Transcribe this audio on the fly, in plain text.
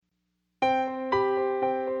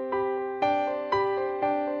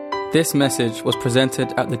This message was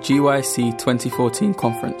presented at the GYC 2014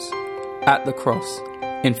 conference at the Cross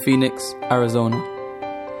in Phoenix, Arizona.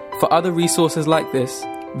 For other resources like this,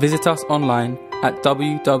 visit us online at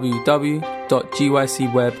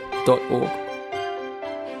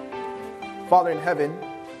www.gycweb.org. Father in heaven,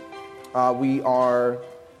 we are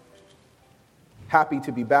happy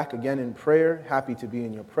to be back again in prayer, happy to be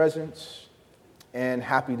in your presence, and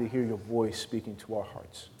happy to hear your voice speaking to our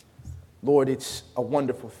hearts. Lord, it's a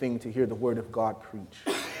wonderful thing to hear the word of God preach.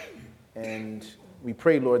 And we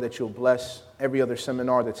pray, Lord, that you'll bless every other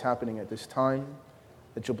seminar that's happening at this time,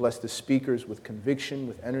 that you'll bless the speakers with conviction,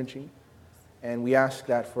 with energy. And we ask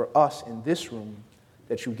that for us in this room,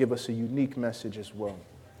 that you give us a unique message as well.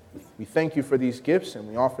 We thank you for these gifts, and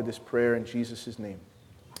we offer this prayer in Jesus' name.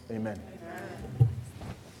 Amen.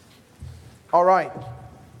 All right.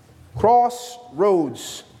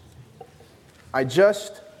 Crossroads. I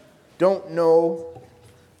just don't know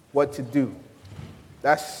what to do.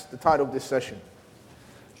 That's the title of this session.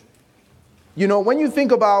 You know, when you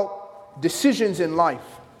think about decisions in life,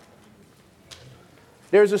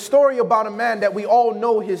 there's a story about a man that we all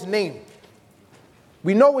know his name.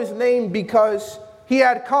 We know his name because he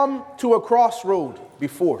had come to a crossroad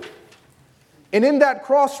before. And in that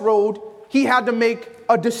crossroad, he had to make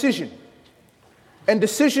a decision. And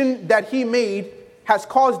decision that he made has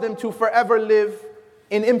caused him to forever live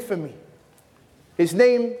in infamy. His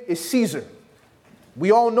name is Caesar.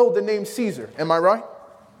 We all know the name Caesar, am I right?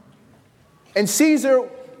 And Caesar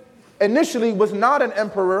initially was not an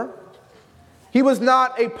emperor. He was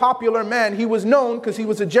not a popular man. He was known because he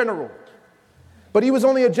was a general. But he was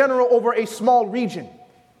only a general over a small region.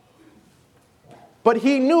 But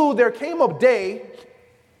he knew there came a day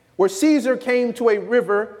where Caesar came to a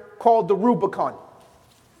river called the Rubicon.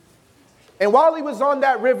 And while he was on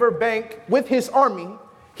that river bank with his army,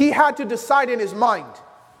 he had to decide in his mind,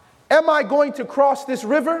 am I going to cross this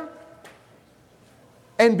river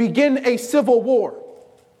and begin a civil war?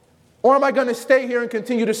 Or am I going to stay here and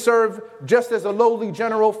continue to serve just as a lowly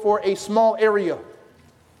general for a small area?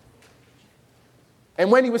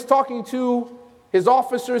 And when he was talking to his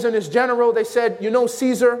officers and his general, they said, you know,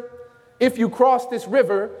 Caesar, if you cross this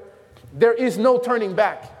river, there is no turning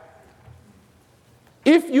back.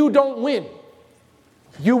 If you don't win,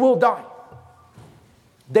 you will die.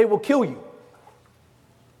 They will kill you.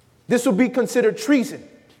 This will be considered treason.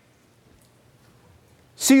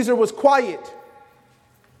 Caesar was quiet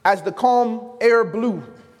as the calm air blew.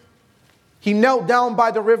 He knelt down by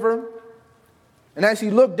the river, and as he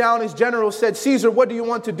looked down, his general said, Caesar, what do you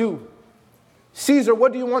want to do? Caesar,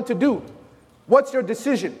 what do you want to do? What's your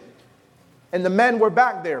decision? And the men were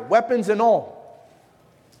back there, weapons and all.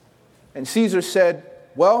 And Caesar said,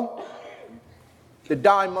 well, the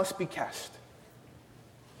die must be cast.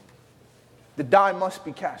 The die must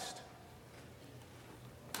be cast.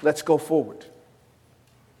 Let's go forward.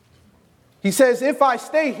 He says, if I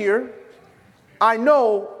stay here, I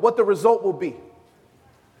know what the result will be.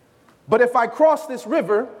 But if I cross this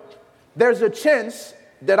river, there's a chance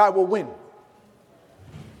that I will win.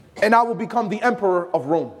 And I will become the emperor of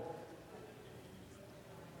Rome.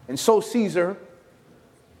 And so Caesar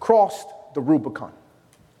crossed the Rubicon.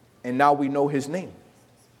 And now we know his name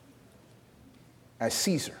as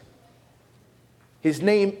Caesar. His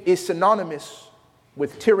name is synonymous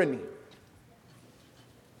with tyranny,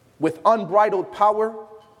 with unbridled power,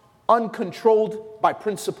 uncontrolled by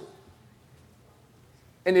principle.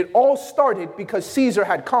 And it all started because Caesar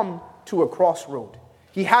had come to a crossroad.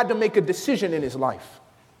 He had to make a decision in his life,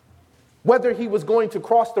 whether he was going to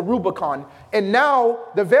cross the Rubicon. And now,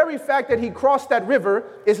 the very fact that he crossed that river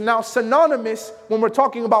is now synonymous when we're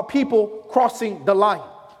talking about people crossing the line.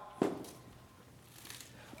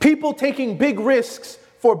 People taking big risks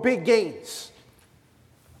for big gains.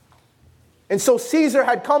 And so Caesar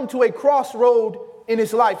had come to a crossroad in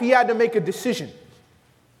his life. He had to make a decision.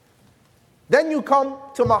 Then you come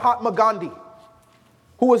to Mahatma Gandhi,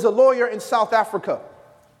 who was a lawyer in South Africa.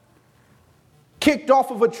 Kicked off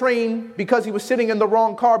of a train because he was sitting in the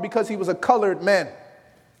wrong car because he was a colored man.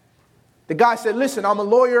 The guy said, listen, I'm a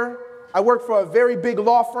lawyer. I work for a very big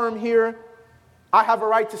law firm here. I have a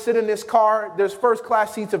right to sit in this car. There's first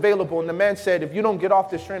class seats available. And the man said, if you don't get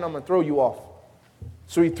off this train, I'm going to throw you off.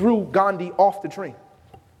 So he threw Gandhi off the train.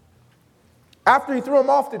 After he threw him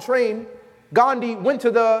off the train, Gandhi went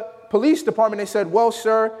to the police department. They said, well,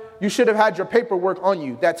 sir, you should have had your paperwork on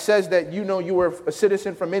you that says that you know you were a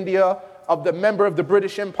citizen from India, of the member of the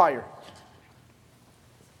British Empire.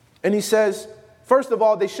 And he says, first of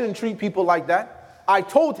all, they shouldn't treat people like that. I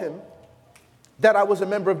told him that I was a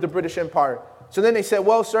member of the British Empire. So then they said,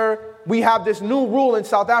 well, sir, we have this new rule in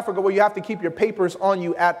South Africa where you have to keep your papers on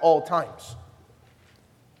you at all times.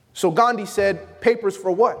 So Gandhi said, papers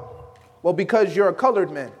for what? Well, because you're a colored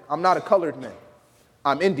man. I'm not a colored man.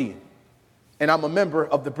 I'm Indian. And I'm a member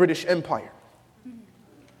of the British Empire.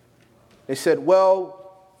 They said, well,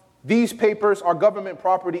 these papers are government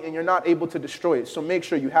property and you're not able to destroy it. So make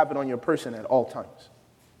sure you have it on your person at all times.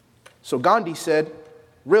 So Gandhi said,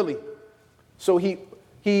 really? So he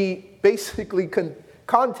basically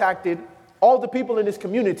contacted all the people in his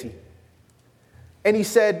community. And he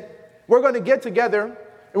said, we're going to get together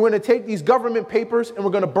and we're going to take these government papers and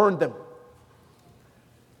we're going to burn them.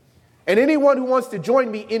 And anyone who wants to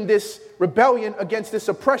join me in this rebellion against this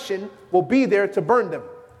oppression will be there to burn them.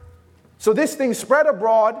 So this thing spread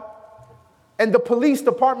abroad and the police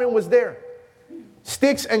department was there.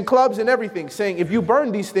 Sticks and clubs and everything, saying if you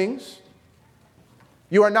burn these things,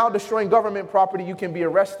 you are now destroying government property, you can be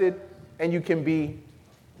arrested, and you can be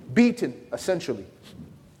beaten, essentially.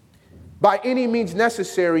 By any means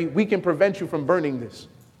necessary, we can prevent you from burning this.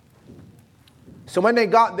 So when they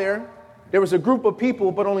got there, there was a group of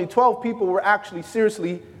people, but only 12 people were actually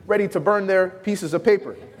seriously ready to burn their pieces of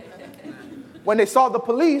paper. When they saw the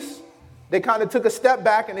police, they kind of took a step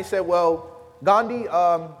back and they said, well, Gandhi,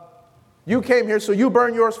 you came here, so you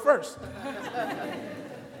burn yours first.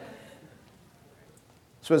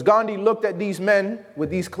 So as Gandhi looked at these men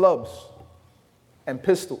with these clubs and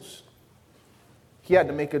pistols, he had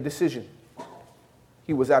to make a decision.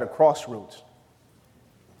 He was at a crossroads.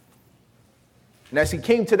 And as he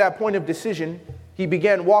came to that point of decision, he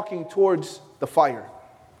began walking towards the fire.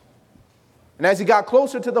 And as he got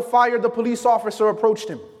closer to the fire, the police officer approached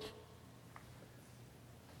him.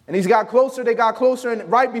 And he got closer, they got closer,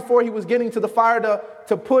 and right before he was getting to the fire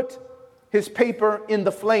to put his paper in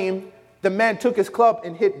the flame, the man took his club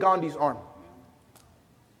and hit Gandhi's arm.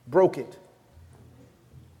 Broke it.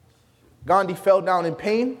 Gandhi fell down in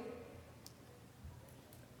pain,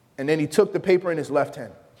 and then he took the paper in his left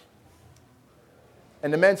hand.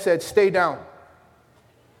 And the man said, stay down.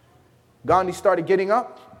 Gandhi started getting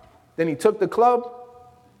up. Then he took the club,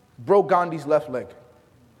 broke Gandhi's left leg.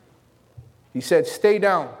 He said, stay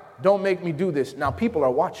down. Don't make me do this. Now people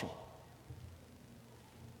are watching.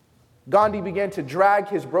 Gandhi began to drag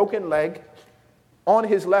his broken leg on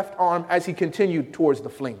his left arm as he continued towards the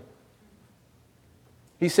flame.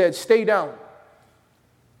 He said, stay down.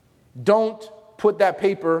 Don't put that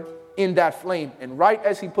paper in that flame. And right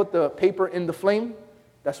as he put the paper in the flame,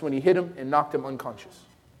 that's when he hit him and knocked him unconscious.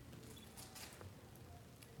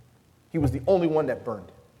 He was the only one that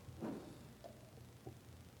burned.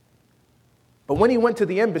 But when he went to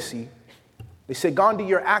the embassy, they said, Gandhi,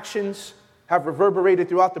 your actions have reverberated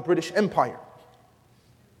throughout the British Empire.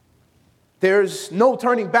 There's no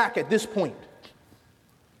turning back at this point.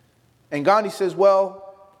 And Gandhi says,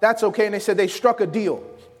 well, that's okay. And they said they struck a deal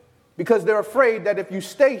because they're afraid that if you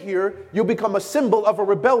stay here, you'll become a symbol of a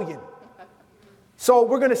rebellion. So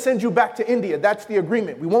we're going to send you back to India. That's the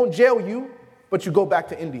agreement. We won't jail you, but you go back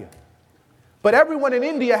to India. But everyone in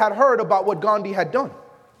India had heard about what Gandhi had done.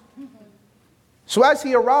 So as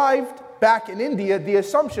he arrived back in India, the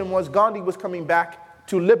assumption was Gandhi was coming back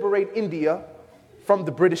to liberate India from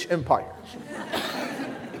the British Empire.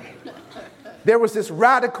 There was this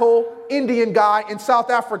radical Indian guy in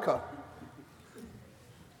South Africa.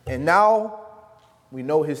 And now we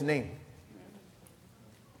know his name.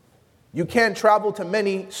 You can't travel to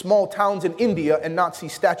many small towns in India and not see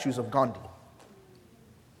statues of Gandhi.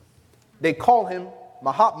 They call him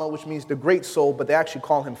Mahatma, which means the great soul, but they actually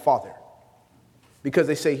call him father, because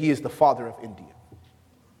they say he is the father of India.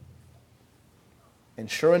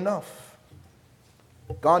 And sure enough,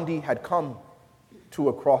 Gandhi had come to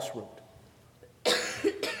a crossroad.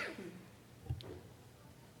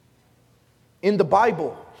 In the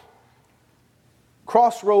Bible,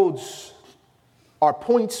 crossroads are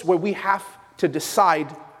points where we have to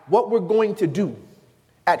decide what we're going to do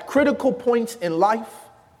at critical points in life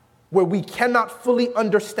where we cannot fully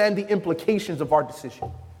understand the implications of our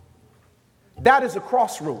decision. That is a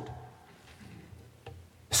crossroad.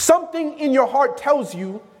 Something in your heart tells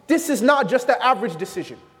you this is not just an average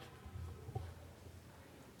decision.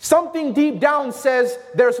 Something deep down says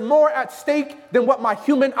there's more at stake than what my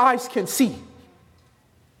human eyes can see.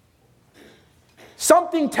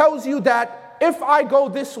 Something tells you that if I go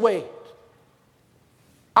this way,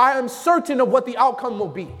 I am certain of what the outcome will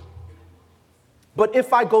be. But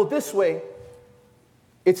if I go this way,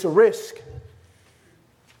 it's a risk.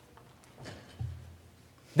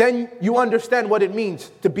 Then you understand what it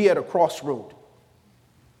means to be at a crossroad.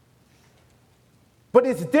 But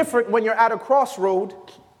it's different when you're at a crossroad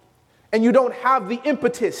and you don't have the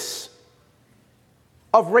impetus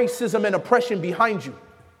of racism and oppression behind you,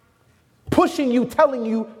 pushing you, telling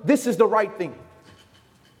you this is the right thing.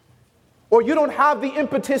 Or you don't have the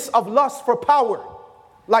impetus of lust for power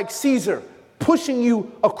like Caesar, pushing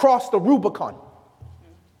you across the Rubicon.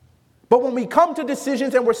 But when we come to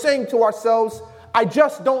decisions and we're saying to ourselves, I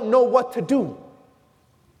just don't know what to do.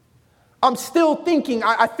 I'm still thinking,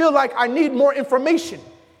 I feel like I need more information.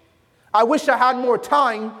 I wish I had more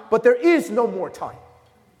time, but there is no more time.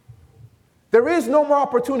 There is no more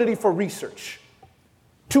opportunity for research.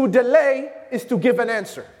 To delay is to give an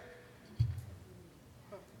answer.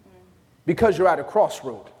 Because you're at a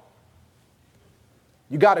crossroad.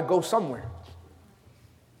 You got to go somewhere.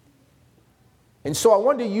 And so I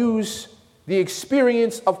want to use the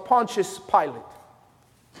experience of Pontius Pilate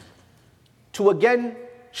to again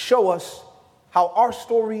show us how our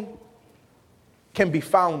story can be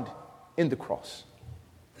found in the cross.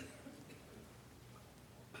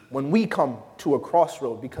 When we come to a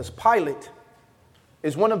crossroad, because Pilate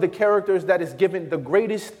is one of the characters that is given the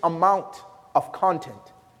greatest amount of content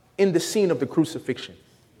in the scene of the crucifixion.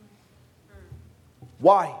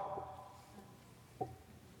 Why?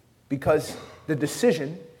 Because the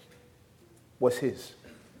decision was his.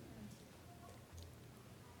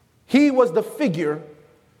 He was the figure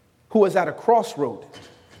who was at a crossroad.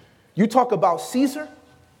 You talk about Caesar,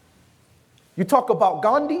 you talk about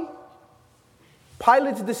Gandhi.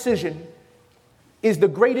 Pilate's decision is the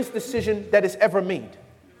greatest decision that is ever made.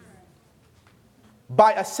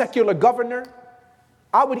 By a secular governor,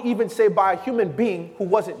 I would even say by a human being who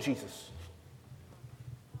wasn't Jesus.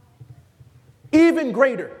 Even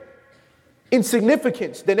greater in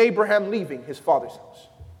significance than Abraham leaving his father's house.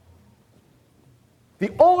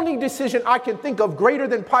 The only decision I can think of greater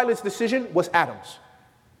than Pilate's decision was Adam's.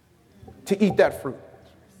 To eat that fruit.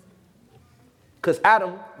 Because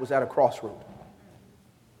Adam was at a crossroad.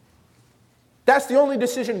 That's the only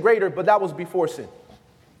decision greater, but that was before sin.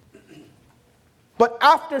 But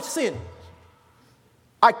after sin,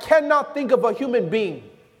 I cannot think of a human being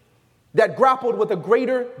that grappled with a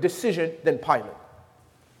greater decision than Pilate.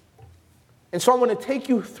 And so I want to take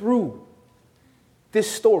you through this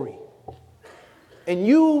story. And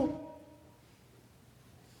you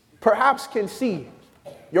perhaps can see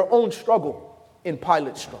your own struggle in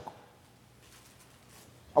Pilate's struggle.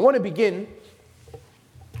 I want to begin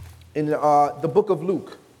in the book of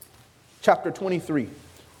Luke, chapter 23.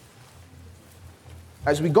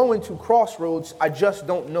 As we go into crossroads, I just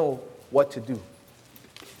don't know what to do.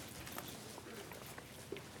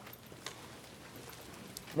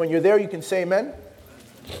 When you're there, you can say amen.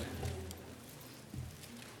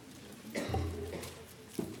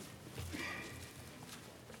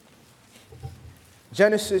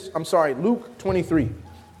 Luke 23. I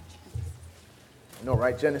know,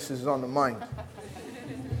 right? Genesis is on the mind.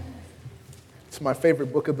 It's my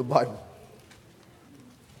favorite book of the Bible.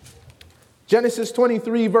 Genesis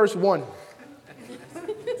 23, verse 1.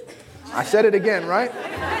 I said it again, right?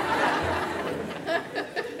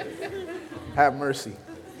 Have mercy.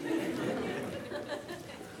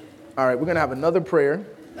 All right, we're going to have another prayer.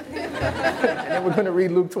 And then we're going to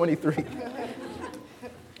read Luke 23.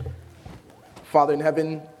 Father in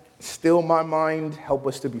heaven, still my mind, help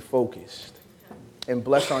us to be focused. And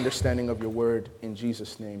bless our understanding of your word. In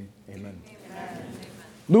Jesus' name, amen.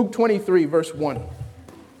 Luke 23, verse 1.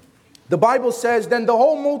 The Bible says, then the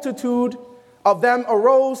whole multitude of them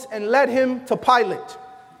arose and led him to Pilate.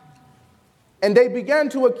 And they began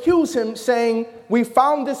to accuse him, saying, we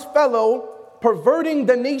found this fellow perverting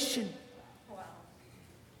the nation.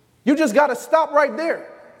 You just got to stop right there.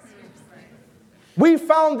 We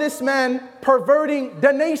found this man perverting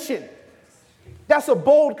the nation. That's a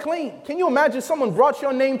bold claim. Can you imagine someone brought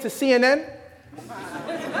your name to CNN?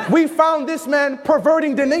 We found this man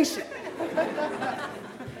perverting the nation.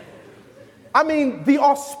 I mean, the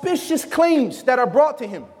auspicious claims that are brought to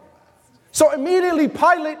him. So immediately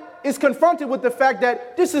Pilate is confronted with the fact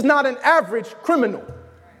that this is not an average criminal.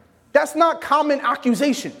 That's not common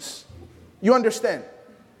accusations. You understand?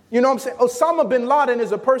 You know what I'm saying? Osama bin Laden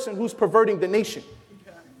is a person who's perverting the nation.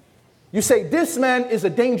 You say this man is a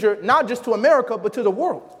danger not just to America, but to the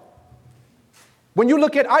world. When you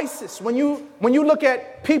look at ISIS, when you look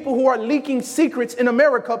at people who are leaking secrets in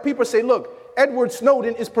America, people say, look, Edward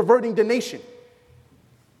Snowden is perverting the nation.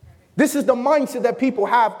 This is the mindset that people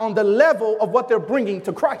have on the level of what they're bringing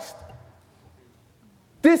to Christ.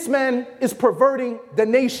 This man is perverting the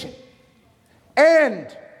nation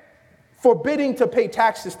and forbidding to pay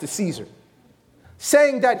taxes to Caesar,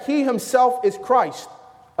 saying that he himself is Christ,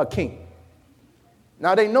 a king.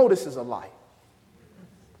 Now they know this is a lie.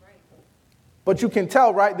 But you can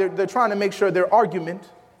tell, right? They're trying to make sure their argument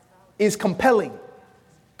is compelling.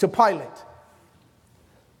 to Pilate.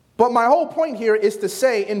 But my whole point here is to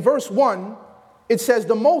say, in verse 1, it says,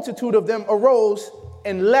 the multitude of them arose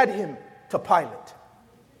and led him to Pilate.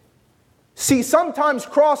 See, sometimes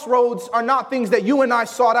crossroads are not things that you and I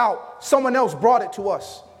sought out. Someone else brought it to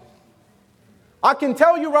us. I can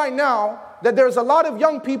tell you right now that there's a lot of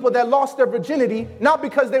young people that lost their virginity, not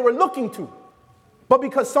because they were looking to, but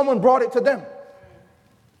because someone brought it to them.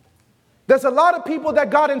 There's a lot of people that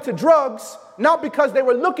got into drugs, not because they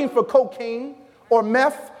were looking for cocaine or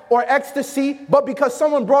meth or ecstasy, but because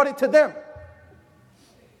someone brought it to them.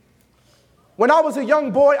 When I was a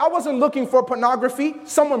young boy, I wasn't looking for pornography.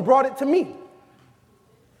 Someone brought it to me.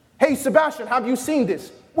 Hey, Sebastien, have you seen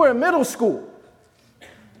this? We're in middle school.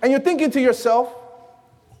 And you're thinking to yourself,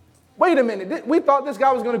 wait a minute, we thought this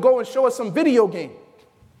guy was going to go and show us some video game.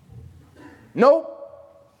 No,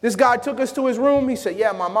 this guy took us to his room. He said,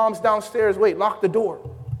 yeah, my mom's downstairs. Wait, lock the door.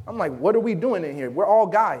 I'm like, what are we doing in here? We're all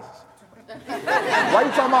guys. Why are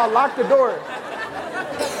you talking about lock the door?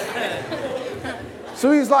 So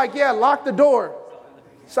he's like, yeah, lock the door.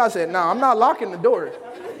 So I said, no, I'm not locking the door.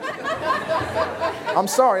 I'm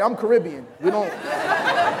sorry, I'm Caribbean. We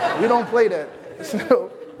don't play that.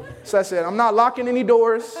 So I said, I'm not locking any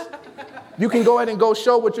doors. You can go ahead and go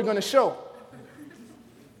show what you're going to show.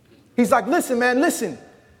 He's like, listen, man, listen.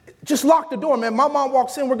 Just lock the door, man. My mom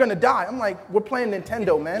walks in, we're going to die. I'm like, we're playing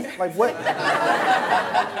Nintendo, man. Like, what?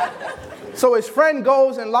 So his friend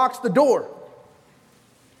goes and locks the door.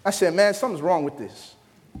 I said, man, something's wrong with this.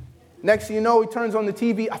 Next thing you know, he turns on the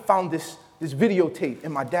TV. I found this videotape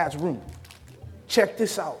in my dad's room. Check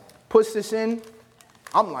this out. Puts this in.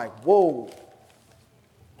 I'm like, whoa.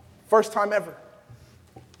 First time ever.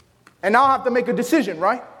 And now I have to make a decision,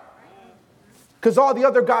 right? Because all the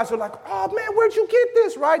other guys are like, oh, man, where'd you get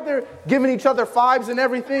this, right? They're giving each other fives and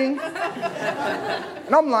everything.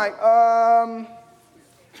 And I'm like,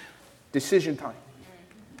 decision time.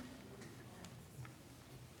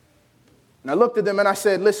 And I looked at them and I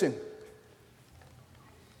said, listen,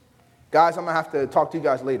 guys, I'm going to have to talk to you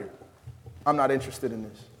guys later. I'm not interested in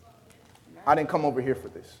this. I didn't come over here for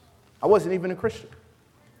this. I wasn't even a Christian.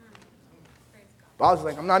 But I was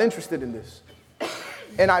like, I'm not interested in this.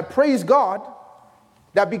 And I praise God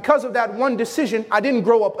that because of that one decision, I didn't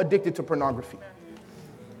grow up addicted to pornography.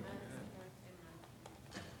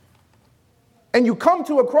 And you come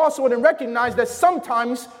to a crossroad and recognize that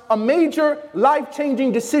sometimes a major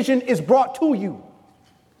life-changing decision is brought to you.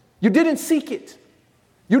 You didn't seek it.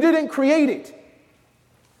 You didn't create it.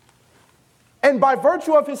 And by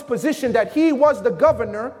virtue of his position that he was the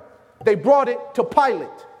governor, they brought it to Pilate.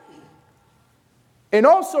 And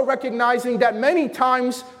also recognizing that many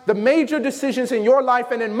times the major decisions in your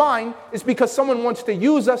life and in mine is because someone wants to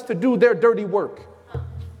use us to do their dirty work.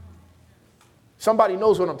 Somebody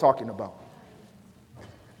knows what I'm talking about.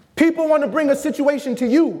 People want to bring a situation to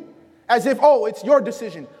you as if, oh, it's your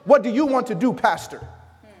decision. What do you want to do, pastor?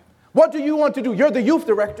 What do you want to do? You're the youth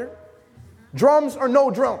director. Drums or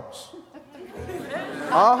no drums?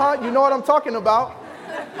 You know what I'm talking about.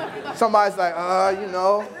 Somebody's like,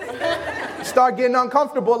 start getting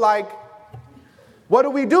uncomfortable, like, what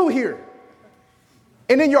do we do here?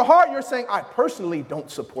 And in your heart, you're saying, I personally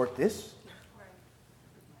don't support this.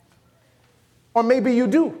 Or maybe you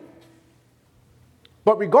do.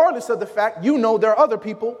 But regardless of the fact, you know there are other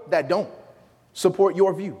people that don't support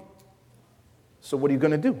your view. So what are you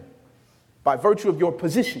going to do? By virtue of your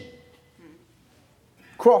position,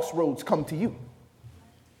 crossroads come to you.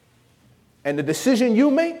 And the decision you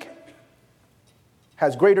make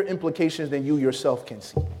has greater implications than you yourself can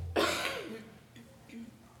see.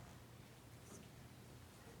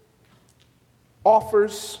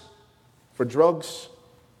 Offers for drugs,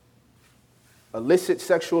 illicit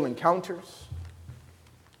sexual encounters,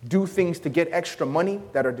 do things to get extra money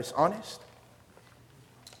that are dishonest.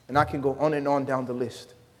 And I can go on and on down the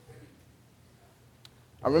list.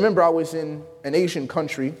 I remember I was in an Asian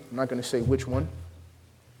country, I'm not going to say which one.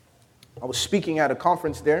 I was speaking at a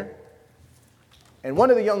conference there, and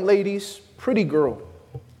one of the young ladies, pretty girl,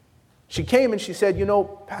 she came and she said,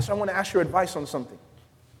 Pastor, I want to ask your advice on something.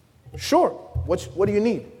 Sure, what do you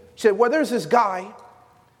need? She said, well, there's this guy,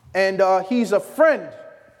 and he's a friend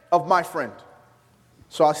of my friend.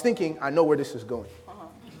 So I was thinking, I know where this is going.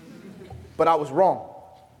 But I was wrong.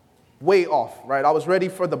 Way off, right? I was ready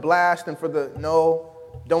for the blast and for the, no,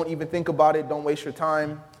 don't even think about it, don't waste your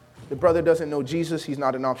time. The brother doesn't know Jesus, he's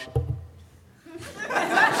not an option.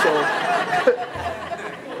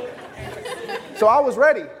 So I was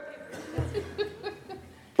ready.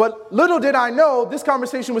 But little did I know, this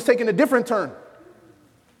conversation was taking a different turn.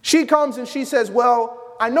 She comes and she says,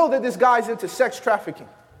 well, I know that this guy's into sex trafficking.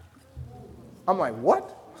 I'm like,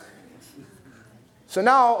 what? So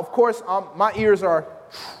now, of course, my ears are,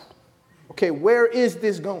 okay, where is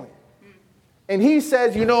this going? And he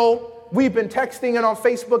says, we've been texting and on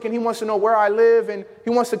Facebook, and he wants to know where I live, and he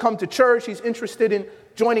wants to come to church. He's interested in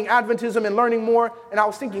joining Adventism and learning more. And I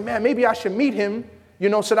was thinking, man, maybe I should meet him,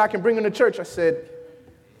 so that I can bring him to church. I said,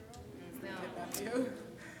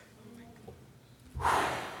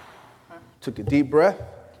 took a deep breath,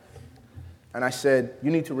 and I said,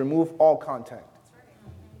 you need to remove all contact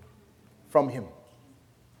from him.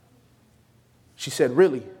 She said,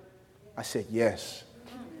 really? I said, yes.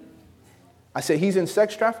 I said, he's in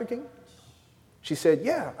sex trafficking? She said,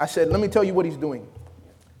 yeah. I said, let me tell you what he's doing.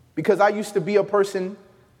 Because I used to be a person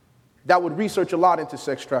that would research a lot into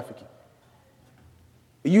sex trafficking.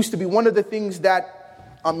 It used to be one of the things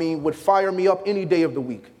that, would fire me up any day of the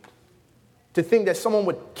week. To think that someone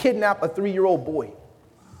would kidnap a 3-year-old boy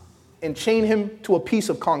and chain him to a piece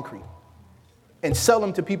of concrete and sell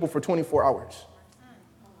him to people for 24 hours.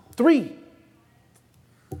 3.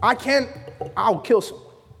 I'll kill someone.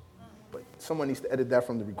 But someone needs to edit that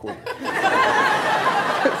from the recording.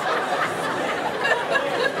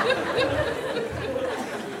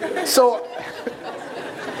 So,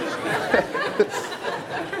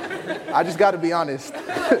 I just got to be honest.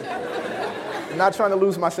 I'm not trying to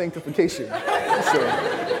lose my sanctification.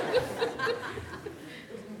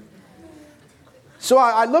 So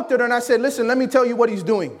I looked at her and I said, listen, let me tell you what he's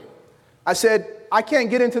doing. I said, I can't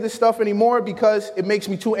get into this stuff anymore because it makes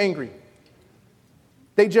me too angry.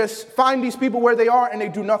 They just find these people where they are and they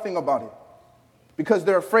do nothing about it because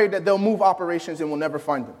they're afraid that they'll move operations and we'll never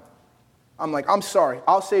find them. I'm like, I'm sorry.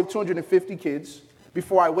 I'll save 250 kids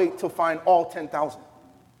before I wait to find all 10,000.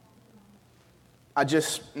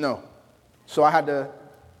 No. So I had to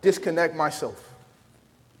disconnect myself.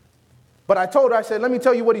 But I told her, I said, let me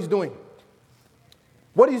tell you what he's doing.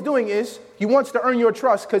 What he's doing is he wants to earn your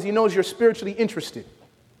trust because he knows you're spiritually interested.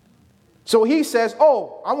 So he says,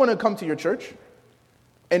 I want to come to your church.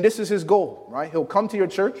 And this is his goal, right? He'll come to your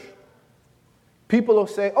church. People will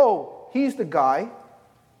say, he's the guy,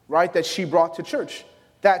 right, that she brought to church.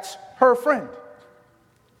 That's her friend.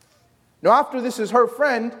 Now, after this is her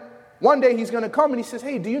friend, one day he's going to come and he says,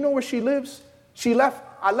 hey, do you know where she lives?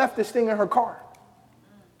 I left this thing in her car.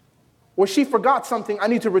 Or she forgot something. I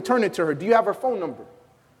need to return it to her. Do you have her phone number?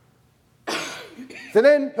 So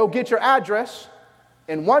then he'll get your address.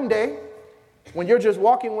 And one day, when you're just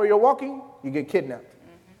walking where you're walking, you get kidnapped.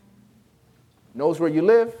 Knows where you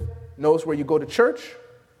live, knows where you go to church,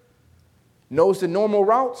 knows the normal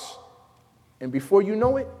routes. And before you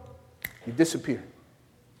know it, you disappear.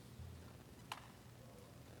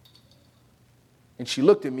 And she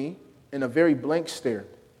looked at me in a very blank stare.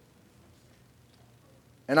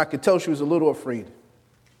 And I could tell she was a little afraid.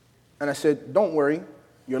 And I said, don't worry,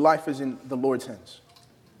 your life is in the Lord's hands.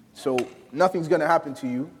 So nothing's going to happen to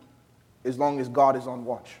you as long as God is on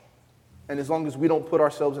watch. And as long as we don't put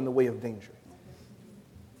ourselves in the way of danger.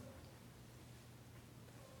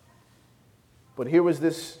 But here was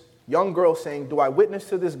this young girl saying, do I witness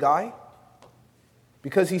to this guy?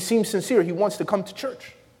 Because he seems sincere. He wants to come to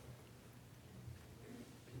church.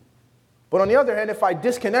 But on the other hand, if I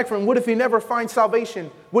disconnect from him, what if he never finds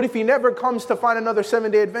salvation? What if he never comes to find another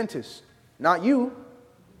Seventh-day Adventist? Not you.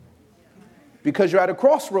 Because you're at a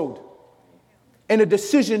crossroad. And a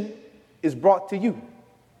decision is brought to you.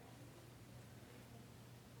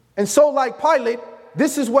 And so like Pilate,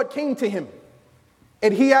 this is what came to him.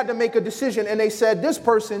 And he had to make a decision. And they said, this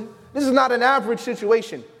is not an average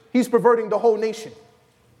situation. He's perverting the whole nation.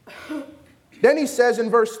 Then he says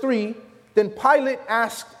in verse 3, then Pilate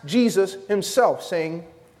asked Jesus himself, saying,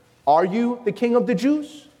 are you the king of the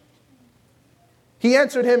Jews? He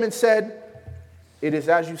answered him and said, it is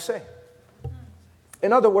as you say.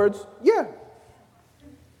 In other words, yeah.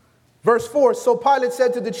 Verse 4, so Pilate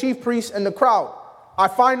said to the chief priests and the crowd, I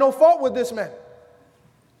find no fault with this man.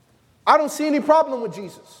 I don't see any problem with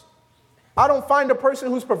Jesus. I don't find a person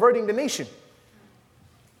who's perverting the nation.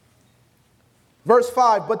 Verse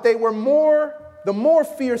 5, but they were the more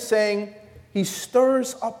fierce, saying, he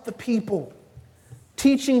stirs up the people,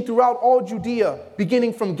 teaching throughout all Judea,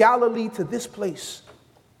 beginning from Galilee to this place.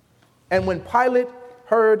 And when Pilate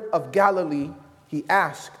heard of Galilee, he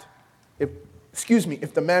asked if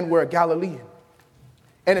the man were a Galilean.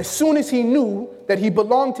 And as soon as he knew that he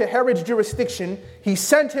belonged to Herod's jurisdiction, he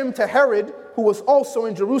sent him to Herod, who was also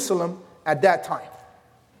in Jerusalem at that time.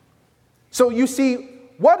 So you see,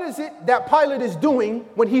 what is it that Pilate is doing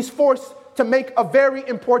when he's forced to make a very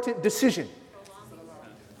important decision?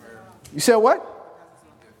 You said what?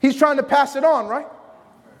 He's trying to pass it on, right?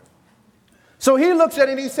 So he looks at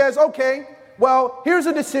it and he says, okay, well, here's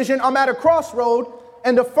a decision. I'm at a crossroad.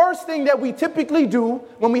 And the first thing that we typically do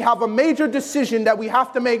when we have a major decision that we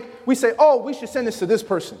have to make, we say, oh, we should send this to this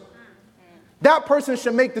person. That person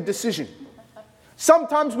should make the decision.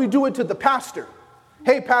 Sometimes we do it to the pastor.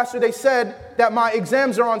 Hey, pastor, they said that my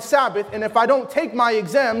exams are on Sabbath, and if I don't take my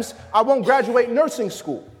exams, I won't graduate nursing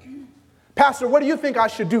school. Pastor, what do you think I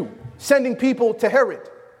should do? Sending people to Herod.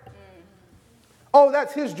 Oh,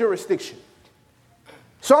 that's his jurisdiction.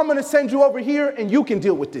 So I'm going to send you over here, and you can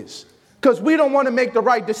deal with this. Because we don't want to make the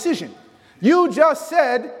right decision. You just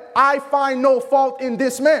said, I find no fault in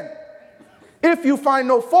this man. If you find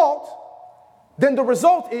no fault, then the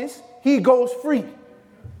result is he goes free.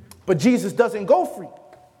 But Jesus doesn't go free.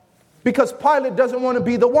 Because Pilate doesn't want to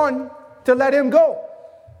be the one to let him go.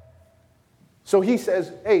 So he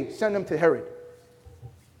says, hey, send him to Herod.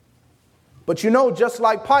 But you know, just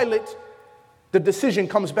like Pilate, the decision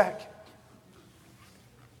comes back.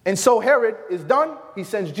 And so Herod is done. He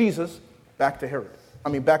sends Jesus back to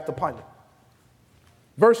back to Pilate.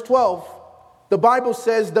 Verse 12, the Bible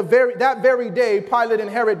says that very day, Pilate and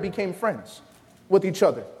Herod became friends with each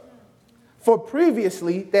other. For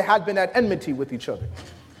previously, they had been at enmity with each other.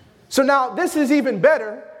 So now this is even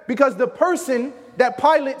better because the person that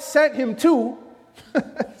Pilate sent him to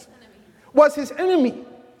was his enemy.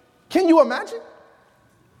 Can you imagine?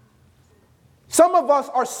 Some of us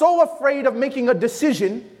are so afraid of making a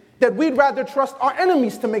decision that we'd rather trust our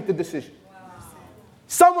enemies to make the decision.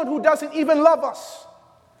 Someone who doesn't even love us.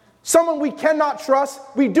 Someone we cannot trust,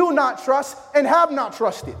 we do not trust, and have not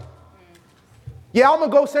trusted. Yeah, I'm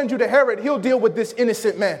going to go send you to Herod. He'll deal with this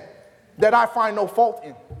innocent man that I find no fault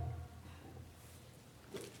in.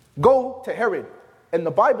 Go to Herod. And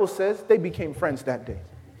the Bible says they became friends that day.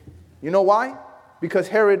 You know why? Because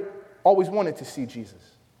Herod always wanted to see Jesus.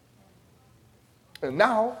 And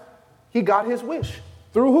now he got his wish.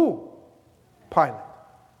 Through who? Pilate.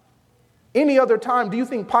 Any other time, do you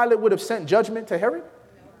think Pilate would have sent judgment to Herod?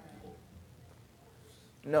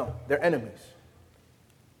 No, they're enemies.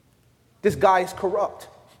 This guy is corrupt.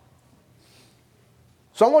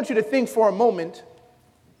 So I want you to think for a moment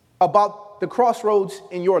about the crossroads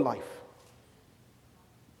in your life.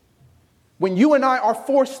 When you and I are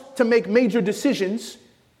forced to make major decisions,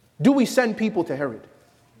 do we send people to Herod?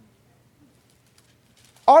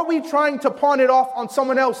 Are we trying to pawn it off on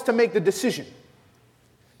someone else to make the decision?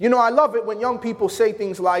 You know, I love it when young people say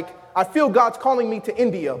things like, I feel God's calling me to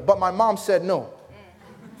India, but my mom said no.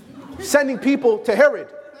 Sending people to Herod.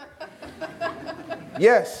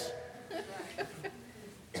 Yes.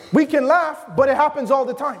 We can laugh, but it happens all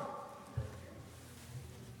the time.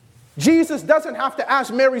 Jesus doesn't have to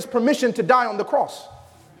ask Mary's permission to die on the cross.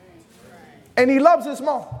 And he loves his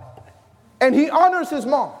mom. And he honors his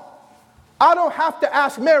mom. I don't have to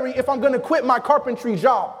ask Mary if I'm going to quit my carpentry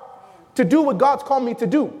job to do what God's called me to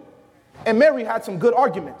do. And Mary had some good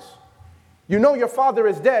arguments. You know your father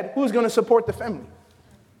is dead. Who's going to support the family?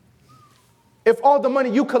 If all the money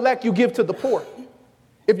you collect, you give to the poor.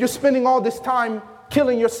 If you're spending all this time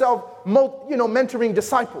killing yourself, mentoring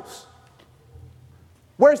disciples.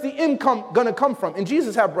 Where's the income going to come from? And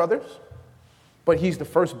Jesus had brothers, but he's the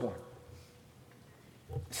firstborn.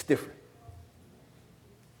 It's different.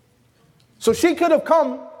 So she could have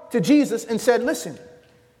come to Jesus and said, listen,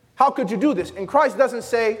 how could you do this? And Christ doesn't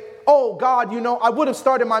say, oh, God, I would have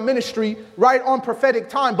started my ministry right on prophetic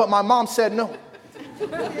time, but my mom said no.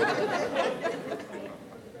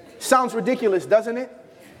 Sounds ridiculous, doesn't it?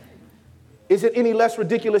 Is it any less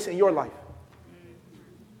ridiculous in your life?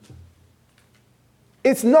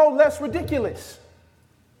 It's no less ridiculous.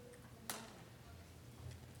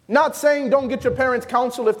 Not saying don't get your parents'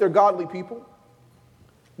 counsel if they're godly people.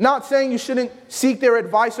 Not saying you shouldn't seek their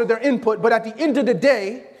advice or their input, but at the end of the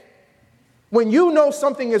day, when you know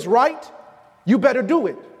something is right, you better do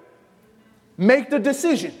it. Make the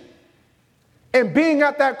decision. And being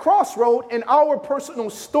at that crossroad in our personal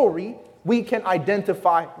story, we can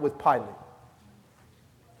identify with Pilate.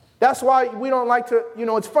 That's why we don't like to,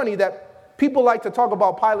 it's funny that people like to talk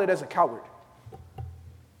about Pilate as a coward.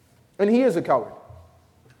 And he is a coward.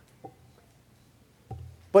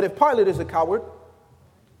 But if Pilate is a coward,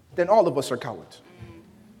 then all of us are cowards.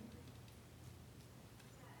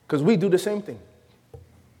 Because we do the same thing.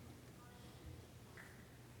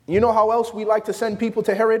 You know how else we like to send people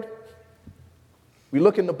to Herod? We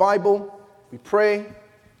look in the Bible, we pray.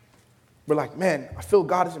 We're like, man, I feel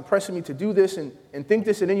God is impressing me to do this and think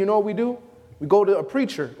this. And then you know what we do? We go to a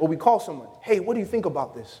preacher or we call someone. Hey, what do you think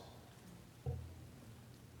about this?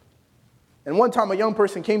 And one time a young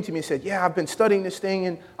person came to me and said, yeah, I've been studying this thing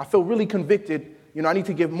and I feel really convicted. I need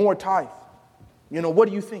to give more tithe. What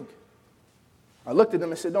do you think? I looked at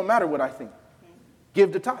them and said, don't matter what I think.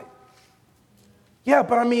 Give the tithe. Yeah,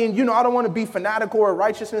 but I mean, I don't want to be fanatical or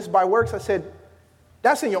righteousness by works. I said,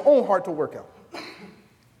 that's in your own heart to work out.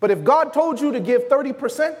 But if God told you to give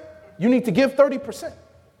 30%, you need to give 30%.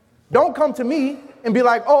 Don't come to me and be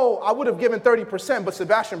like, oh, I would have given 30%, but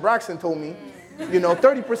Sebastien Braxton told me,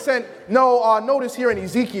 30%. No, notice here in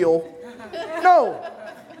Ezekiel. No,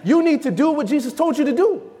 you need to do what Jesus told you to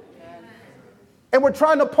do. And we're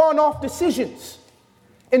trying to pawn off decisions.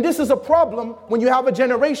 And this is a problem when you have a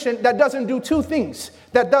generation that doesn't do two things,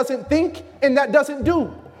 that doesn't think and that doesn't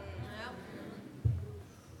do.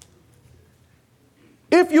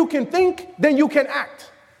 If you can think, then you can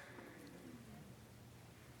act.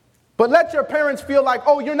 But let your parents feel like,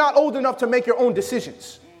 oh, you're not old enough to make your own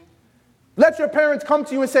decisions. Let your parents come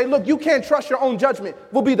to you and say, look, you can't trust your own judgment.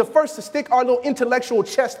 We'll be the first to stick our little intellectual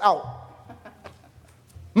chest out.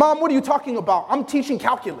 Mom, what are you talking about? I'm teaching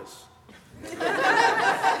calculus.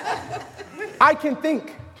 I can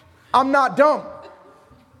think. I'm not dumb.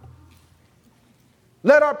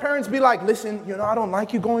 Let our parents be like, listen, I don't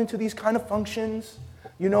like you going to these kind of functions.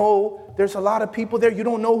 There's a lot of people there. You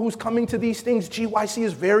don't know who's coming to these things. GYC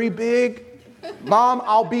is very big. Mom,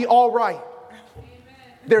 I'll be all right.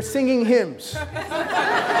 They're singing hymns.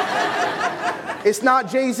 It's not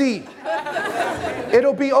Jay-Z.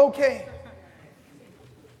 It'll be okay.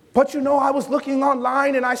 But I was looking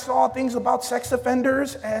online and I saw things about sex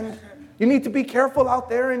offenders, and you need to be careful out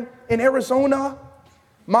there in Arizona.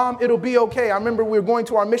 Mom, it'll be okay. I remember we were going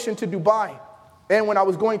to our mission to Dubai, and when I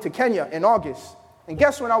was going to Kenya in August. And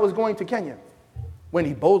guess when I was going to Kenya? When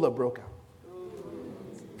Ebola broke out.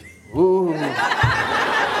 Ooh.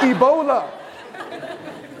 Ebola.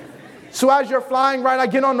 So as you're flying, right, I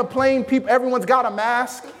get on the plane, everyone's got a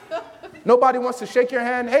mask. Nobody wants to shake your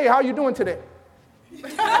hand. Hey, how you doing today?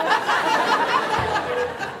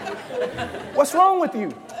 What's wrong with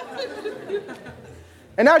you?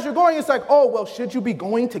 And as you're going, it's like, oh, well, should you be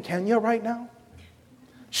going to Kenya right now?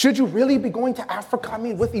 Should you really be going to Africa? I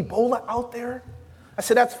mean, with Ebola out there? I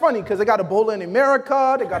said, that's funny because they got Ebola in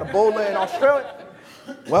America. They got Ebola in Australia.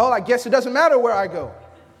 Well, I guess it doesn't matter where I go.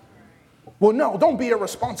 Well, no, don't be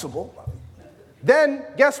irresponsible. Then,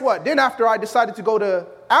 guess what? Then after I decided to go to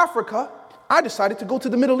Africa, I decided to go to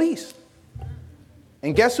the Middle East.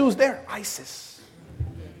 And guess who's there? ISIS.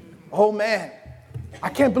 Oh, man. I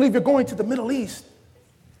can't believe you're going to the Middle East.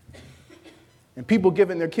 And people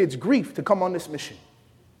giving their kids grief to come on this mission.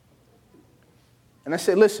 And I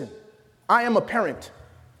said, listen, I am a parent.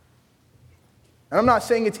 And I'm not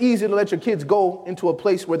saying it's easy to let your kids go into a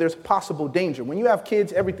place where there's possible danger. When you have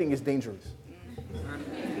kids, everything is dangerous.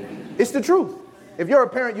 It's the truth. If you're a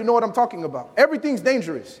parent, you know what I'm talking about. Everything's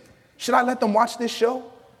dangerous. Should I let them watch this show?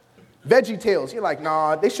 Veggie Tales. You're like,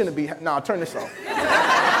 nah, they shouldn't be. Nah, turn this off.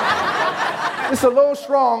 It's a little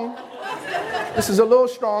strong. This is a little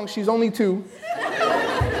strong. She's only 2.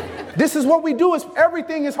 This is what we do.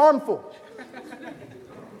 Everything is harmful.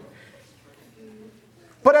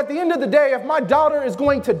 But at the end of the day, if my daughter is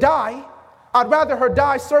going to die, I'd rather her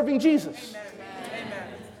die serving Jesus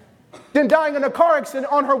than dying in a car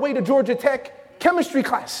accident on her way to Georgia Tech chemistry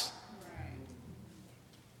class.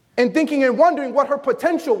 And thinking and wondering what her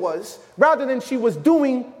potential was, rather than she was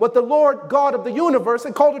doing what the Lord God of the universe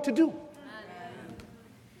had called her to do.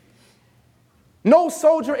 No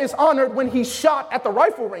soldier is honored when he's shot at the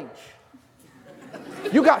rifle range.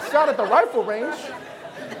 You got shot at the rifle range.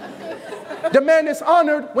 The man is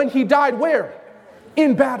honored when he died where?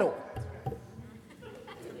 In battle.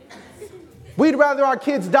 We'd rather our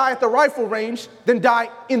kids die at the rifle range than die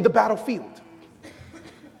in the battlefield.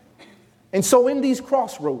 And so in these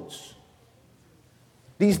crossroads,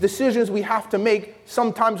 these decisions we have to make,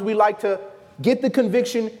 sometimes we like to get the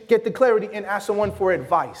conviction, get the clarity, and ask someone for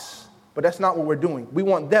advice. But that's not what we're doing. We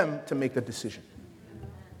want them to make the decision.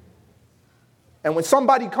 And when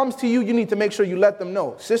somebody comes to you, you need to make sure you let them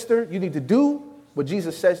know, sister, you need to do what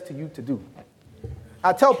Jesus says to you to do.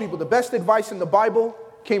 I tell people the best advice in the Bible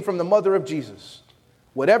came from the mother of Jesus.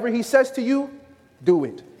 Whatever he says to you, do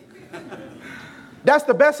it. That's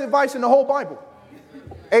the best advice in the whole Bible.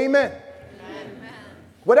 Amen.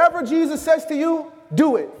 Whatever Jesus says to you,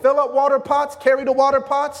 do it. Fill up water pots, carry the water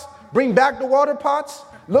pots, bring back the water pots,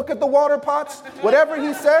 look at the water pots. Whatever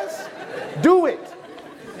he says, do it.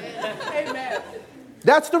 Amen.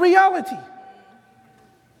 That's the reality.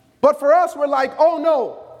 But for us, we're like, oh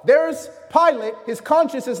no, there's Pilate. His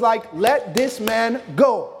conscience is like, let this man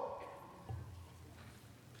go.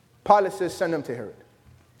 Pilate says, send him to Herod.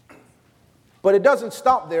 But it doesn't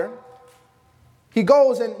stop there. He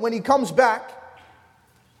goes, and when he comes back,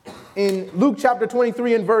 in Luke chapter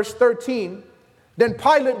 23 and verse 13, then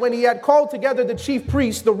Pilate, when he had called together the chief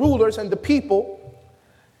priests, the rulers, and the people,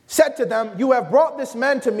 said to them, "You have brought this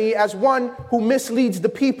man to me as one who misleads the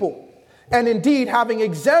people. And indeed, having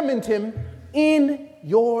examined him in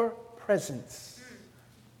your presence,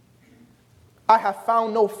 I have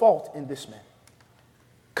found no fault in this man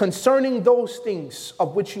concerning those things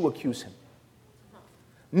of which you accuse him.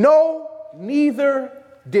 No, neither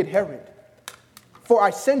did Herod, for I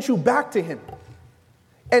sent you back to him.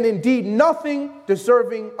 And indeed, nothing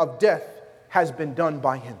deserving of death has been done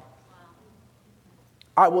by him.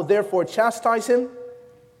 I will therefore chastise him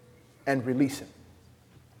and release him."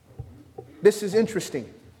 This is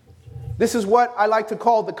interesting. This is what I like to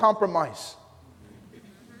call the compromise,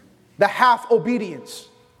 the half obedience.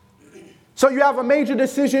 So you have a major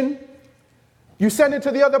decision, you send it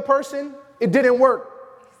to the other person, it didn't work,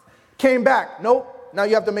 came back, nope, now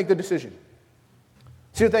you have to make the decision.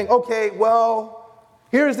 So you think, okay, well,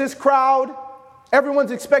 here's this crowd,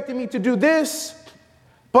 everyone's expecting me to do this,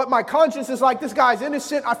 but my conscience is like, this guy's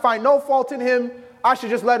innocent, I find no fault in him, I should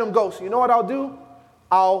just let him go. So you know what I'll do?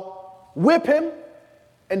 I'll whip him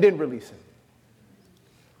and then release him.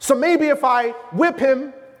 So maybe if I whip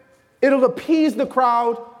him, it'll appease the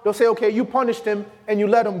crowd. They'll say, okay, you punished him and you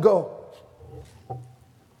let him go.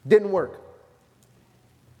 Didn't work.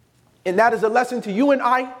 And that is a lesson to you and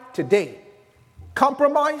I today.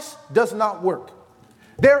 Compromise does not work.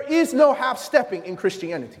 There is no half-stepping in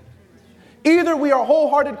Christianity. Either we are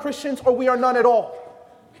wholehearted Christians or we are none at all.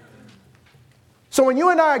 So when you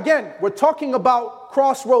and I, again, we're talking about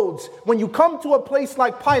crossroads. When you come to a place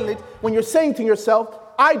like Pilate, when you're saying to yourself,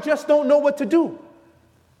 I just don't know what to do.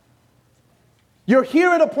 You're here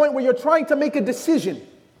at a point where you're trying to make a decision.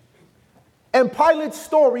 And Pilate's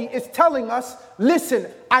story is telling us, listen,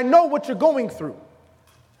 I know what you're going through.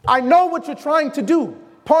 I know what you're trying to do.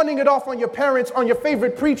 Pawning it off on your parents, on your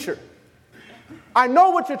favorite preacher. I know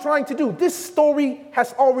what you're trying to do. This story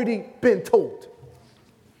has already been told.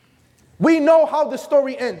 We know how the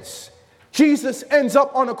story ends. Jesus ends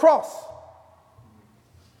up on a cross.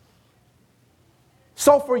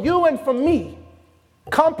 So for you and for me,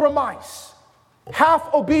 compromise,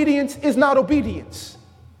 half obedience is not obedience.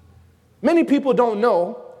 Many people don't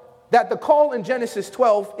know that the call in Genesis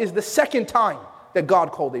 12 is the second time that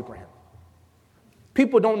God called Abraham.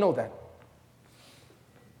 People don't know that.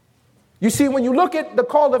 You see, when you look at the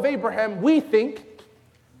call of Abraham, we think,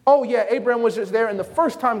 oh yeah, Abraham was just there, and the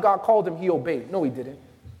first time God called him, he obeyed. No, he didn't.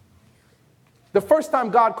 The first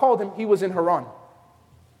time God called him, he was in Haran.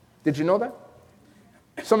 Did you know that?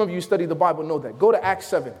 Some of you who study the Bible know that. Go to Acts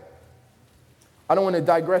 7. I don't want to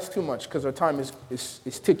digress too much because our time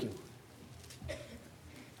is ticking.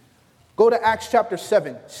 Go to Acts chapter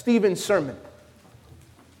 7, Stephen's sermon.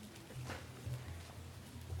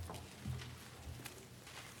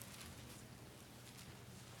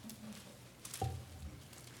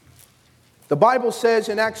 The Bible says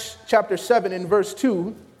in Acts chapter 7 in verse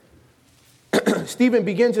 2, Stephen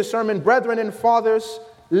begins his sermon, "Brethren and fathers,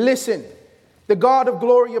 listen. The God of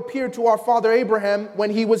glory appeared to our father Abraham when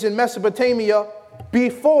he was in Mesopotamia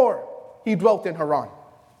before he dwelt in Haran."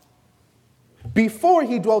 Before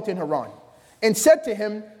he dwelt in Haran. "And said to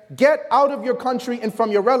him, get out of your country and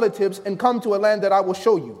from your relatives and come to a land that I will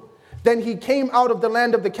show you. Then he came out of the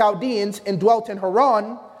land of the Chaldeans and dwelt in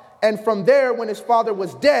Haran. And from there, when his father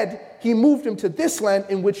was dead, he moved him to this land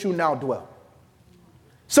in which you now dwell."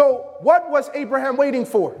 So what was Abraham waiting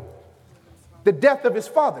for? The death of his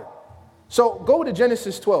father. So go to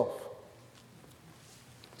Genesis 12,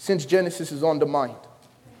 since Genesis is on the mind.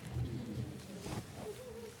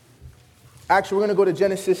 Actually, we're going to go to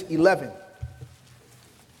Genesis 11.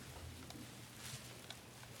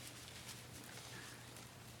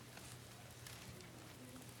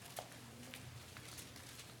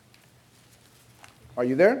 Are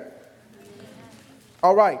you there?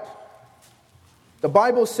 All right. The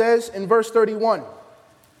Bible says in verse 31,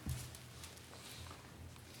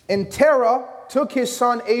 "And Terah took his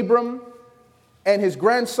son Abram and his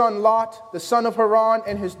grandson Lot, the son of Haran,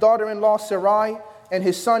 and his daughter-in-law Sarai, and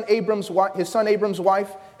his son Abram's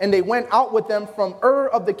wife, and they went out with them from Ur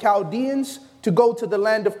of the Chaldeans to go to the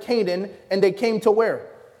land of Canaan, and they came to where?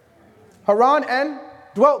 Haran, and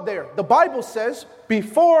dwelt there." The Bible says,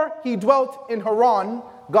 before he dwelt in Haran,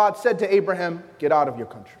 God said to Abraham, get out of your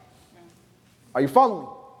country. Are you following me?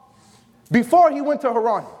 Before he went to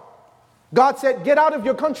Haran, God said, get out of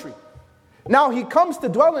your country. Now he comes to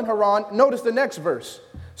dwell in Haran. Notice the next verse.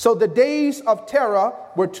 "So the days of Terah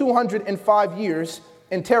were 205 years,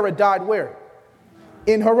 and Terah died where?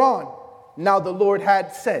 In Haran. Now the Lord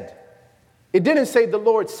had said." It didn't say the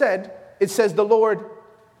Lord said, it says the Lord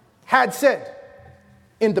had said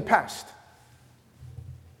in the past.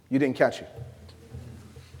 You didn't catch it.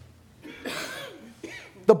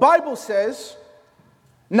 The Bible says,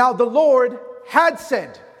 now the Lord had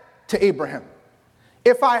said to Abraham.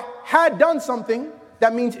 If I had done something,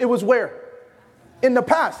 that means it was where? In the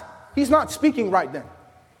past. He's not speaking right then.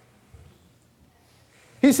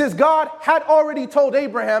 He says, God had already told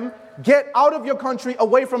Abraham, get out of your country,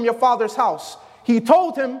 away from your father's house. He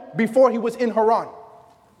told him before he was in Haran.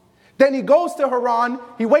 Then he goes to Haran,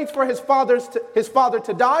 he waits for his father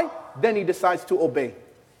to die, then he decides to obey.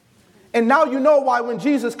 And now you know why when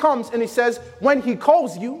Jesus comes and he says, when he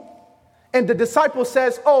calls you, and the disciple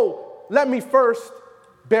says, oh, let me first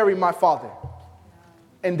bury my father,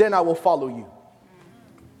 and then I will follow you.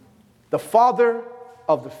 The father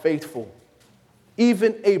of the faithful,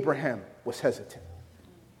 even Abraham was hesitant.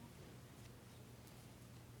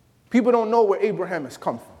 People don't know where Abraham has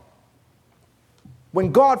come from.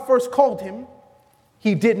 When God first called him,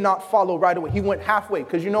 he did not follow right away. He went halfway,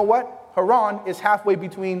 because you know what? Haran is halfway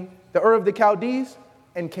between the Ur of the Chaldees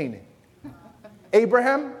and Canaan.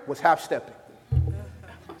 Abraham was half-stepping.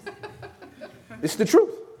 It's the truth.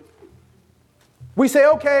 We say,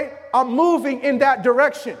 okay, I'm moving in that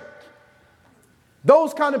direction.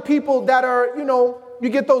 Those kind of people that are, you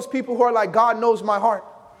get those people who are like, God knows my heart.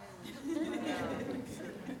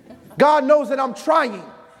 God knows that I'm trying.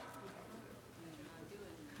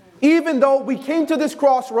 Even though we came to this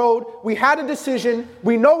crossroad, we had a decision,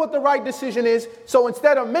 we know what the right decision is, so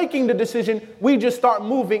instead of making the decision, we just start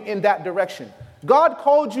moving in that direction. God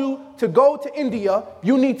called you to go to India,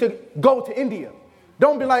 you need to go to India.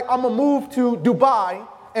 Don't be like, I'm going to move to Dubai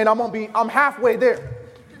and I'm halfway there.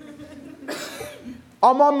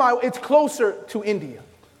 It's closer to India.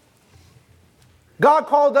 God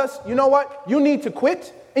called us, you know what? You need to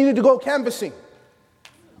quit and you need to go canvassing.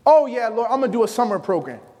 Oh yeah, Lord, I'm going to do a summer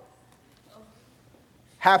program.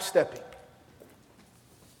 Half-stepping.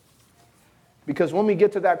 Because when we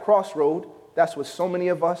get to that crossroad, that's what so many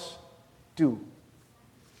of us do.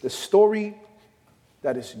 The story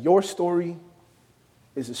that is your story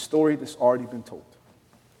is a story that's already been told.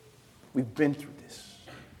 We've been through this.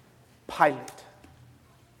 Pilate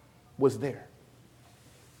was there.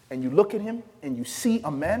 And you look at him and you see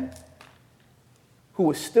a man who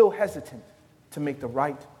was still hesitant to make the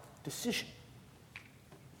right decision.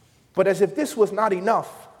 But as if this was not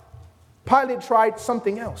enough, Pilate tried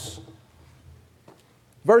something else.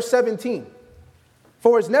 Verse 17,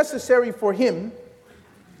 for it's necessary for him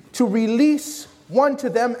to release one to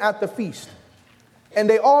them at the feast. And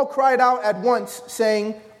they all cried out at once,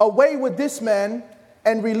 saying, away with this man,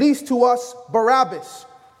 and release to us Barabbas,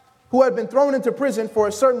 who had been thrown into prison for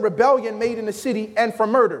a certain rebellion made in the city and for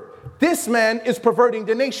murder. This man is perverting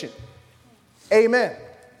the nation. Amen.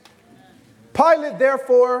 Pilate,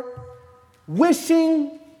 therefore,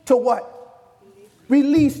 wishing to what?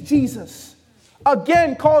 Release Jesus.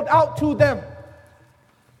 Again called out to them.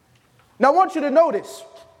 Now I want you to notice,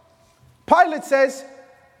 Pilate says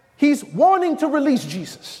he's wanting to release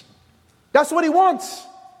Jesus. That's what he wants.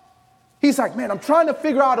 He's like, man, I'm trying to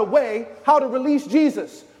figure out a way how to release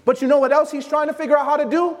Jesus. But you know what else he's trying to figure out how to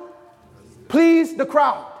do? Please the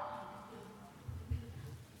crowd.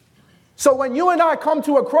 So when you and I come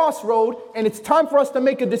to a crossroad and it's time for us to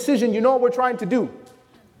make a decision, you know what we're trying to do?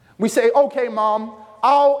 We say, okay, Mom,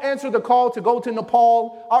 I'll answer the call to go to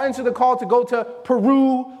Nepal. I'll answer the call to go to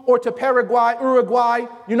Peru or to Paraguay, Uruguay.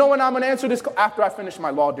 You know when I'm going to answer this call? After I finish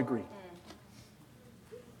my law degree.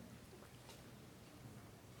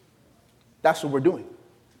 That's what we're doing.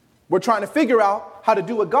 We're trying to figure out how to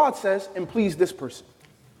do what God says and please this person.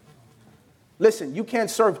 Listen, you can't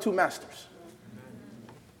serve two masters.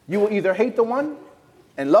 You will either hate the one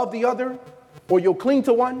and love the other, or you'll cling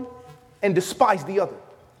to one and despise the other.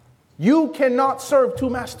 You cannot serve two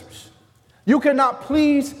masters. You cannot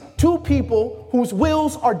please two people whose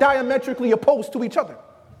wills are diametrically opposed to each other.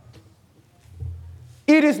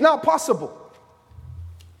 It is not possible.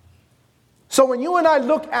 So when you and I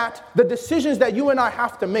look at the decisions that you and I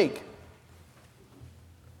have to make,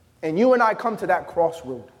 and you and I come to that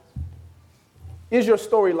crossroad, is your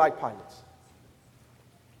story like Pilate's?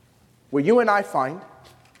 Where you and I find,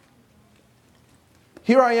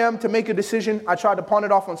 here I am to make a decision, I tried to pawn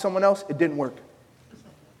it off on someone else, it didn't work.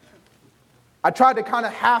 I tried to kind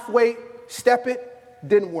of halfway step it,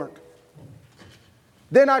 didn't work.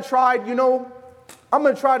 Then I tried, I'm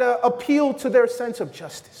going to try to appeal to their sense of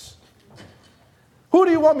justice. Who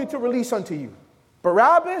do you want me to release unto you?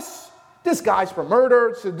 Barabbas? This guy's for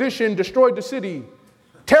murder, sedition, destroyed the city.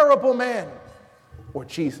 Terrible man. Or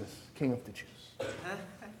Jesus, King of the Jews.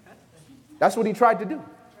 That's what he tried to do.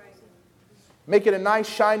 Make it a nice,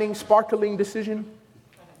 shining, sparkling decision.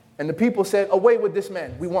 And the people said, away with this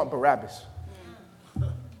man. We want Barabbas.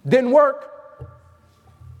 Didn't work.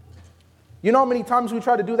 You know how many times we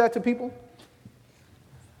try to do that to people?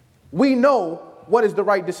 We know what is the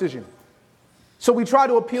right decision. So we try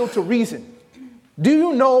to appeal to reason. Do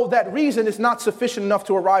you know that reason is not sufficient enough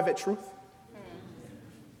to arrive at truth?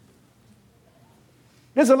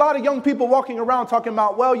 There's a lot of young people walking around talking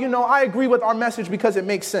about, well, you know, I agree with our message because it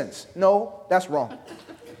makes sense. No, that's wrong.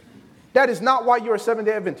 That is not why you're a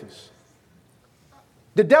Seventh-day Adventist.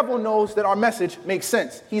 The devil knows that our message makes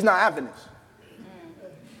sense. He's not having this.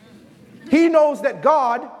 He knows that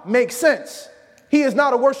God makes sense. He is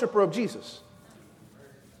not a worshiper of Jesus.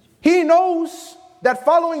 He knows that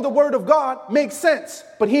following the word of God makes sense,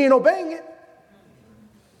 but he ain't obeying it.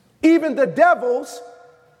 Even the devils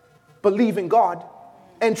believe in God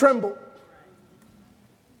and tremble.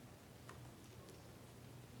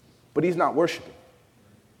 But he's not worshiping.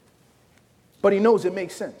 But he knows it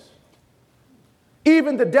makes sense.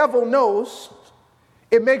 Even the devil knows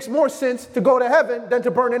it makes more sense to go to heaven than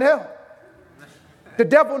to burn in hell. The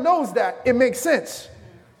devil knows that it makes sense.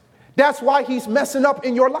 That's why he's messing up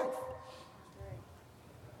in your life.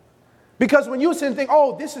 Because when you sit and think,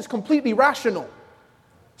 oh, this is completely rational.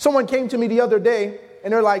 Someone came to me the other day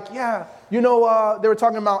and they're like, yeah, you know, they were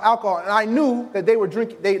talking about alcohol. And I knew that they were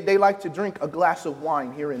drinking, they like to drink a glass of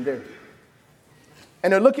wine here and there.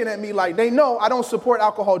 And they're looking at me like they know I don't support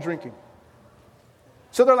alcohol drinking.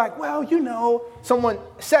 So they're like, well, you know, someone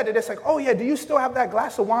said it. It's like, oh, yeah, do you still have that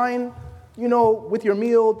glass of wine, you know, with your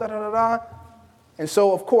meal, da-da-da-da? And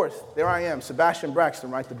so, of course, there I am, Sebastien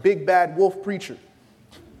Braxton, right, the big bad wolf preacher.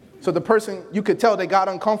 So the person, you could tell they got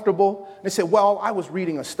uncomfortable. They said, well, I was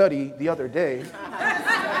reading a study the other day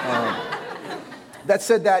that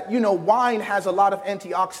said that, you know, wine has a lot of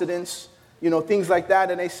antioxidants, you know, things like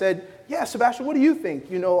that. And they said, yeah, Sebastien, what do you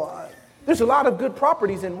think? You know, there's a lot of good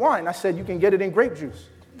properties in wine. I said, you can get it in grape juice.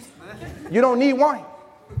 You don't need wine.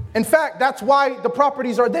 In fact, that's why the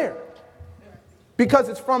properties are there. Because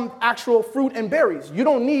it's from actual fruit and berries. You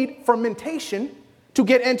don't need fermentation to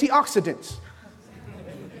get antioxidants.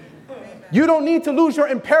 You don't need to lose your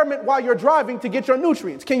impairment while you're driving to get your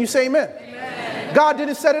nutrients. Can you say amen? Amen. God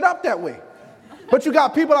didn't set it up that way. But you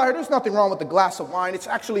got people out here, there's nothing wrong with a glass of wine. It's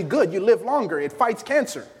actually good. You live longer. It fights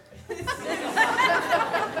cancer.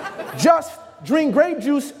 Just drink grape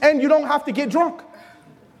juice and you don't have to get drunk.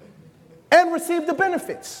 And receive the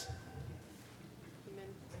benefits.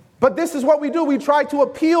 But this is what we do. We try to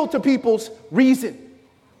appeal to people's reason.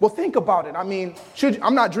 Well, think about it. I mean,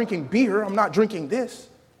 I'm not drinking beer. I'm not drinking this.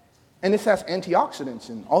 And this has antioxidants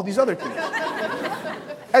and all these other things.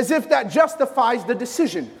 As if that justifies the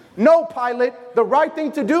decision. No, Pilate, the right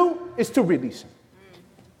thing to do is to release him.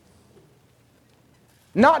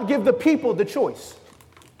 Not give the people the choice.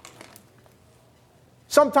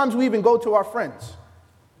 Sometimes we even go to our friends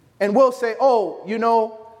and we'll say, oh, you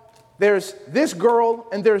know, there's this girl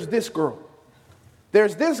and there's this girl.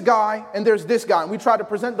 There's this guy and there's this guy. And we try to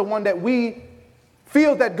present the one that we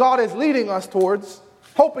feel that God is leading us towards,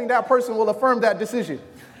 hoping that person will affirm that decision.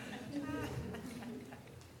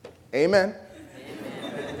 Amen.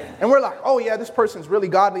 And we're like, oh yeah, this person's really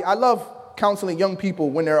godly. I love counseling young people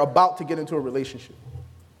when they're about to get into a relationship.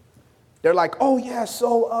 They're like, oh yeah,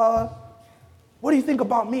 so what do you think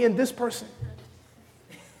about me and this person?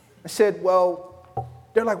 I said, well,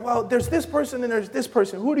 they're like, well, there's this person and there's this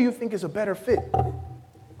person. Who do you think is a better fit?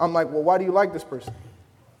 I'm like, well, why do you like this person?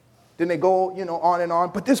 Then they go, you know, on and on.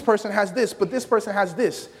 But this person has this, but this person has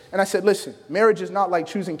this. And I said, listen, marriage is not like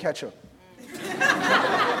choosing ketchup.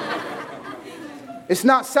 It's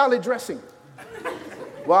not salad dressing.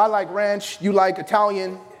 Well, I like ranch. You like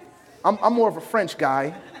Italian. I'm more of a French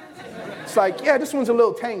guy. It's like, yeah, this one's a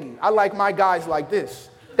little tangy. I like my guys like this.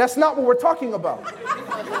 That's not what we're talking about.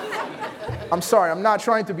 I'm sorry, I'm not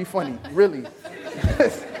trying to be funny, really.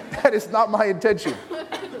 That is not my intention.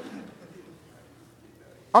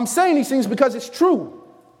 I'm saying these things because it's true.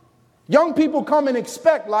 Young people come and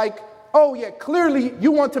expect like, oh yeah, clearly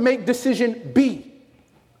you want to make decision B.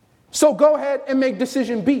 So go ahead and make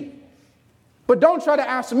decision B. But don't try to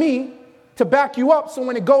ask me to back you up so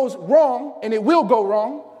when it goes wrong, and it will go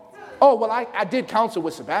wrong, oh, well, I did counsel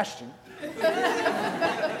with Sebastien.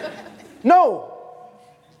 No.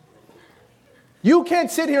 You can't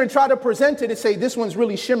sit here and try to present it and say this one's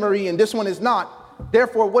really shimmery and this one is not.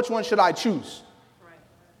 Therefore, which one should I choose?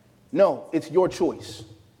 No, it's your choice.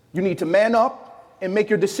 You need to man up and make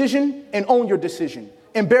your decision and own your decision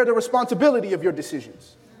and bear the responsibility of your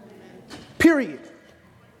decisions. Period.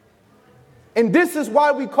 And this is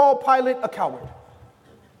why we call Pilate a coward.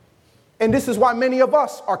 And this is why many of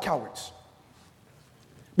us are cowards.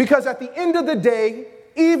 Because at the end of the day,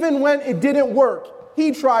 even when it didn't work,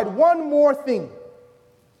 he tried one more thing.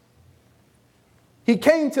 He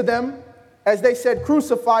came to them as they said,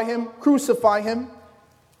 crucify him, crucify him.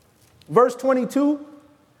 Verse 22,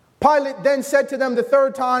 Pilate then said to them the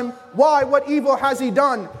third time, why, what evil has he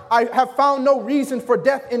done? I have found no reason for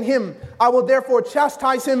death in him. I will therefore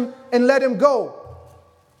chastise him and let him go.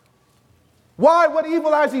 Why, what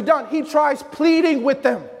evil has he done? He tries pleading with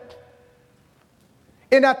them.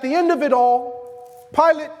 And at the end of it all,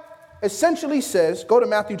 Pilate essentially says, go to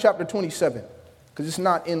Matthew chapter 27, because it's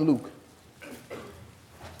not in Luke.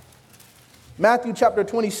 Matthew chapter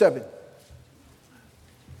 27.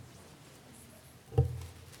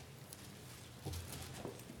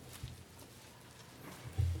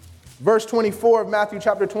 Verse 24 of Matthew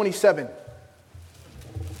chapter 27.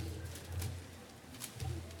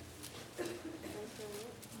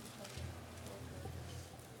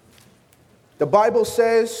 The Bible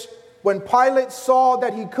says, when Pilate saw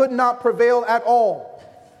that he could not prevail at all,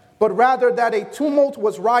 but rather that a tumult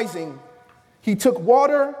was rising, he took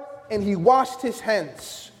water and he washed his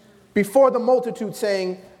hands before the multitude,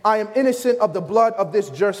 saying, I am innocent of the blood of this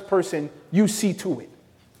just person. You see to it.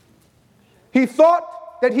 He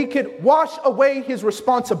thought that he could wash away his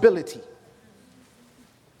responsibility.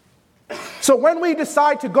 So when we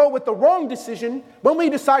decide to go with the wrong decision, when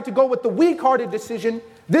we decide to go with the weak-hearted decision,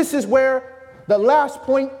 this is where the last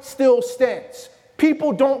point still stands.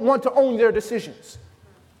 People don't want to own their decisions.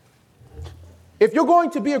 If you're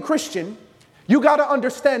going to be a Christian, you got to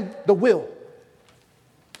understand the will.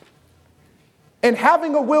 And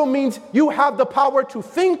having a will means you have the power to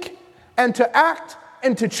think and to act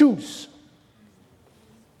and to choose.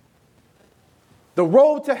 The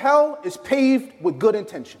road to hell is paved with good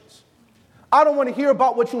intentions. I don't want to hear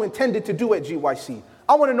about what you intended to do at GYC.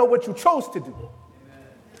 I want to know what you chose to do.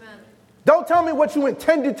 Amen. Don't tell me what you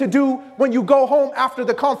intended to do when you go home after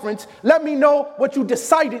the conference. Let me know what you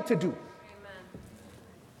decided to do.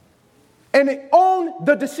 Amen. And own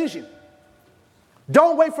the decision.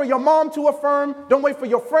 Don't wait for your mom to affirm. Don't wait for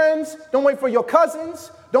your friends. Don't wait for your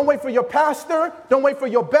cousins. Don't wait for your pastor. Don't wait for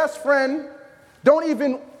your best friend.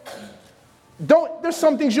 There's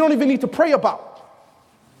some things you don't even need to pray about.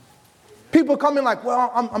 People come in like,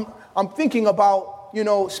 well, I'm thinking about,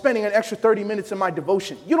 spending an extra 30 minutes in my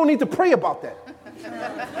devotion. You don't need to pray about that.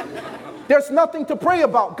 There's nothing to pray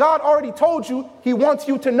about. God already told you he wants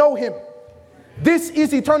you to know him. This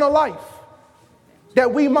is eternal life,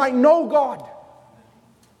 that we might know God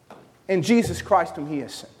and Jesus Christ whom he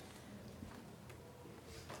has sent.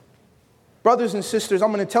 Brothers and sisters,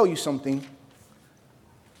 I'm going to tell you something.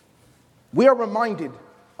 We are reminded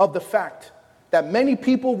of the fact that many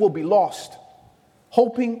people will be lost,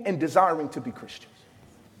 hoping and desiring to be Christians.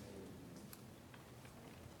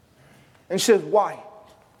 And she says, why?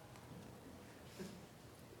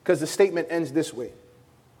 Because the statement ends this way.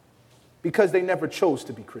 Because they never chose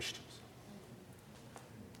to be Christians.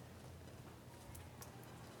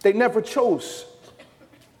 They never chose.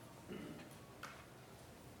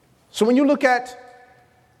 So when you look at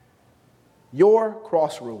your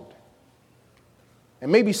crossroad,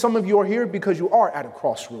 and maybe some of you are here because you are at a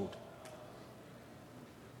crossroad.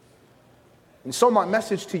 And so my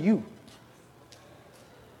message to you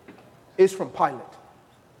is from Pilate.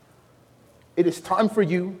 It is time for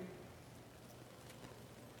you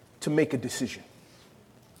to make a decision.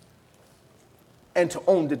 And to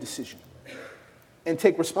own the decision. And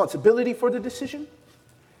take responsibility for the decision.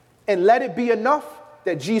 And let it be enough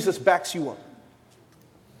that Jesus backs you up.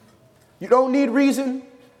 You don't need reason.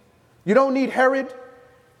 You don't need Herod.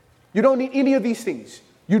 You don't need any of these things.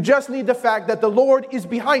 You just need the fact that the Lord is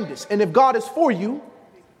behind us. And if God is for you,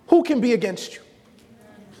 who can be against you?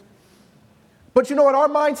 But you know what our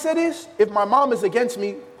mindset is? If my mom is against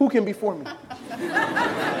me, who can be for me?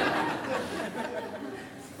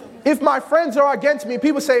 If my friends are against me,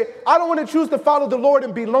 people say, I don't want to choose to follow the Lord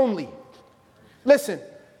and be lonely. Listen,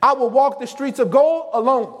 I will walk the streets of gold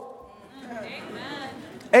alone. Amen.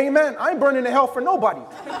 Amen. I ain't burning in hell for nobody.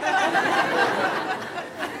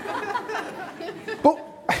 But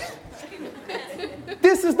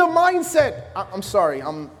this is the mindset. I'm sorry.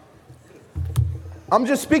 I'm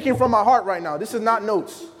just speaking from my heart right now. This is not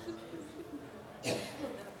notes.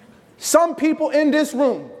 Some people in this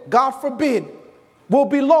room, God forbid, will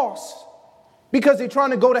be lost because they're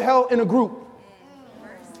trying to go to hell in a group.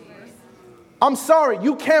 I'm sorry.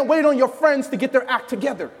 You can't wait on your friends to get their act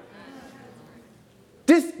together.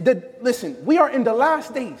 Listen, we are in the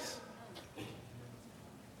last days.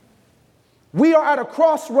 We are at a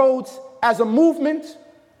crossroads as a movement,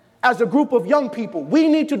 as a group of young people. We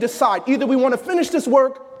need to decide either we want to finish this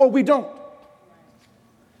work or we don't.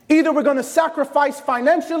 Either we're going to sacrifice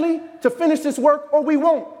financially to finish this work or we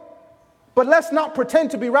won't. But let's not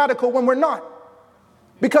pretend to be radical when we're not.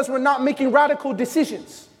 Because we're not making radical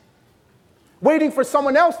decisions. Waiting for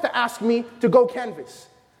someone else to ask me to go canvas.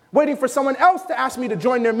 Waiting for someone else to ask me to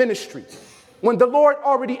join their ministry. When the Lord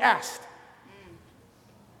already asked.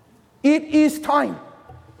 It is time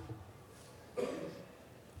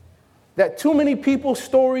that too many people's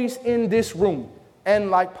stories in this room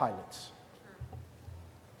end like Pilate's.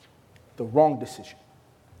 The wrong decision.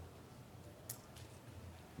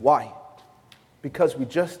 Why? Because we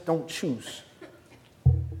just don't choose.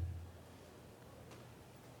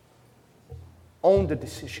 Own the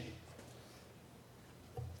decision.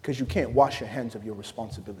 Because you can't wash your hands of your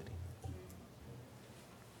responsibility.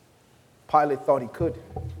 Pilate thought he could.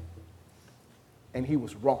 And he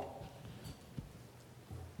was wrong.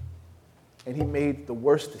 And he made the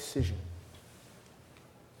worst decision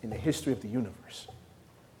in the history of the universe.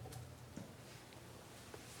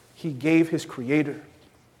 He gave his creator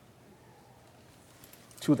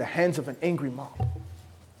to the hands of an angry mob.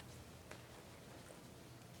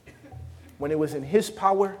 When it was in his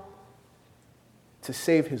power to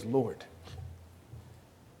save his Lord.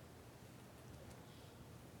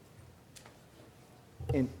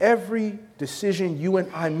 In every decision you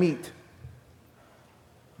and I meet,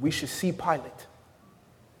 we should see Pilate.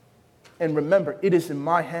 And remember, it is in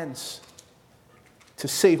my hands to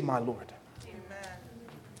save my Lord. Amen.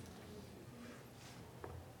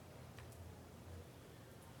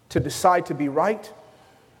 To decide to be right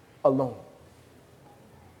alone.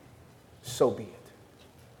 So be it.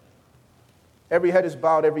 Every head is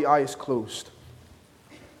bowed, every eye is closed.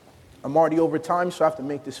 I'm already over time, so I have to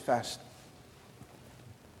make this fast.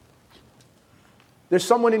 There's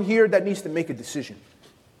someone in here that needs to make a decision.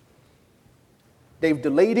 They've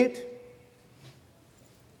delayed it.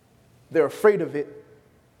 They're afraid of it.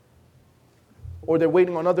 Or they're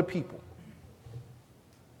waiting on other people.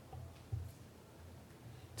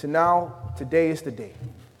 Today is the day.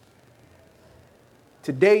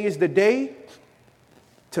 Today is the day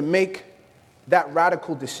to make that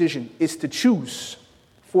radical decision, is to choose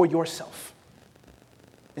for yourself.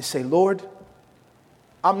 And say, Lord,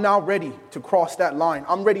 I'm now ready to cross that line.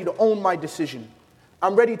 I'm ready to own my decision.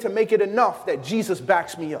 I'm ready to make it enough that Jesus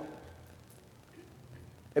backs me up.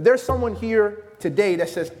 If there's someone here today that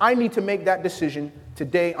says, I need to make that decision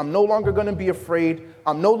today, I'm no longer going to be afraid.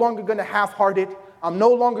 I'm no longer going to half-heart it. I'm no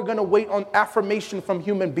longer going to wait on affirmation from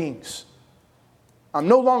human beings. I'm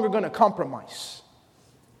no longer going to compromise.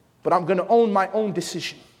 But I'm going to own my own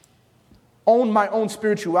decision. Own my own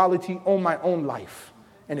spirituality. Own my own life.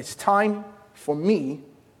 And it's time for me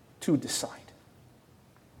to decide.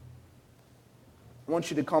 I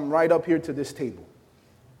want you to come right up here to this table.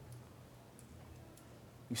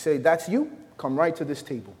 You say, that's you? Come right to this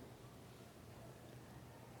table.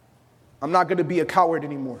 I'm not going to be a coward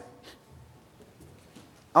anymore.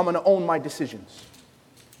 I'm going to own my decisions.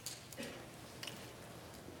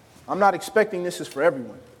 I'm not expecting this is for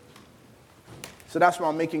everyone. So that's why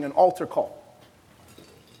I'm making an altar call.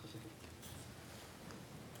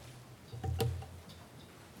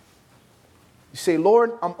 You say,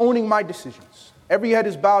 Lord, I'm owning my decisions. Every head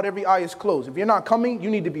is bowed, every eye is closed. If you're not coming, you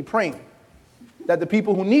need to be praying that the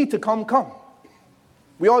people who need to come.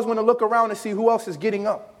 We always want to look around and see who else is getting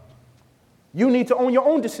up. You need to own your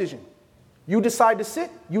own decision. You decide to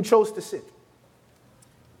sit, you chose to sit.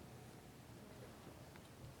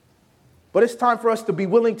 But it's time for us to be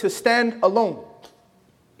willing to stand alone.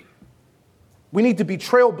 We need to be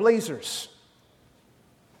trailblazers.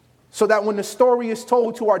 So that when the story is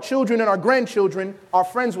told to our children and our grandchildren, our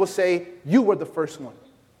friends will say, you were the first one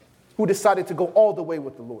who decided to go all the way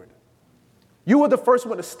with the Lord. You were the first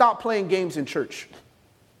one to stop playing games in church.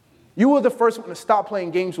 You were the first one to stop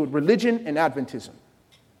playing games with religion and Adventism.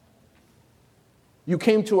 You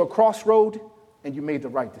came to a crossroad and you made the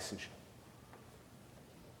right decision.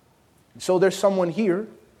 And so there's someone here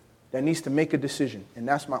that needs to make a decision, and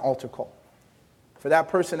that's my altar call. For that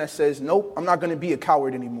person that says, nope, I'm not going to be a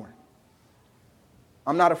coward anymore.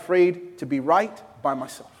 I'm not afraid to be right by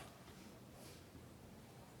myself.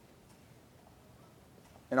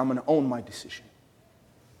 And I'm going to own my decision.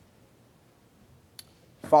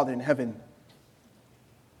 Father in heaven,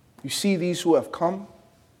 you see these who have come.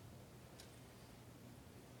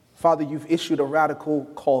 Father, you've issued a radical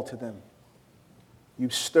call to them.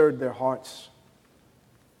 You've stirred their hearts,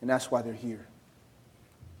 and that's why they're here.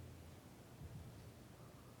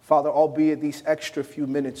 Father, albeit these extra few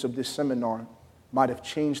minutes of this seminar might have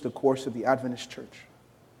changed the course of the Adventist church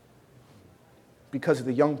because of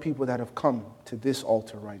the young people that have come to this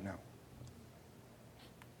altar right now.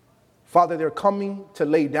 Father, they're coming to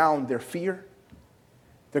lay down their fear.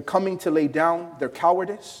 They're coming to lay down their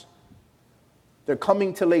cowardice. They're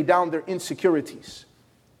coming to lay down their insecurities.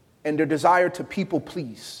 and their desire to people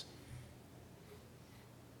please.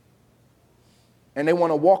 And they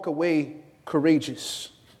want to walk away courageous.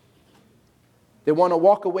 They want to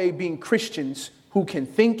walk away being Christians who can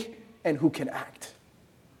think and who can act.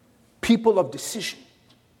 People of decision.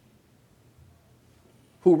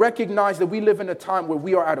 Who recognize that we live in a time where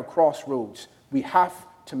we are at a crossroads. We have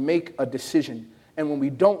to make a decision. And when we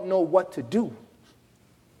don't know what to do,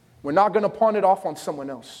 we're not going to pawn it off on someone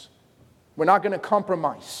else. We're not going to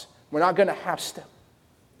compromise. We're not going to half-step.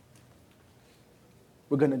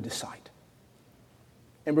 We're going to decide.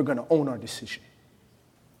 And we're going to own our decision.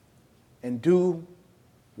 And do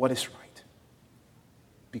what is right.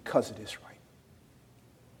 Because it is right.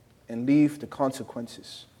 And leave the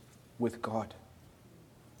consequences with God.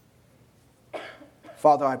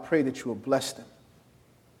 Father, I pray that you will bless them.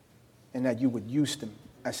 And that you would use them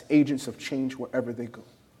as agents of change wherever they go.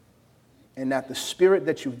 And that the spirit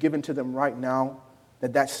that you've given to them right now,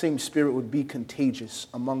 that same spirit would be contagious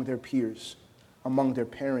among their peers, among their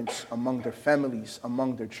parents, among their families,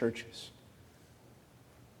 among their churches.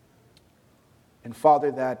 And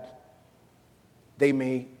Father, that they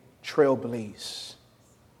may trailblaze,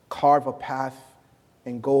 carve a path,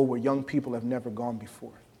 and go where young people have never gone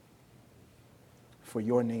before. For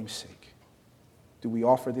your name's sake, do we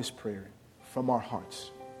offer this prayer from our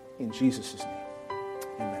hearts. In Jesus' name,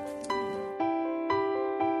 amen.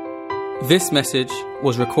 This message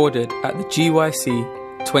was recorded at the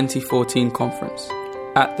GYC 2014 conference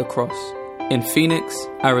at the Cross in Phoenix,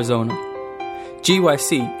 Arizona.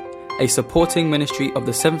 GYC, a supporting ministry of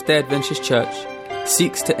the Seventh-day Adventist Church,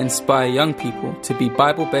 seeks to inspire young people to be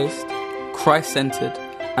Bible-based, Christ-centered,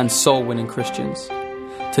 and soul-winning Christians.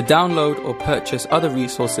 To download or purchase other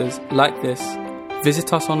resources like this,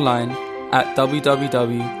 visit us online at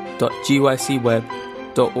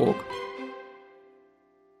www.gycweb.org.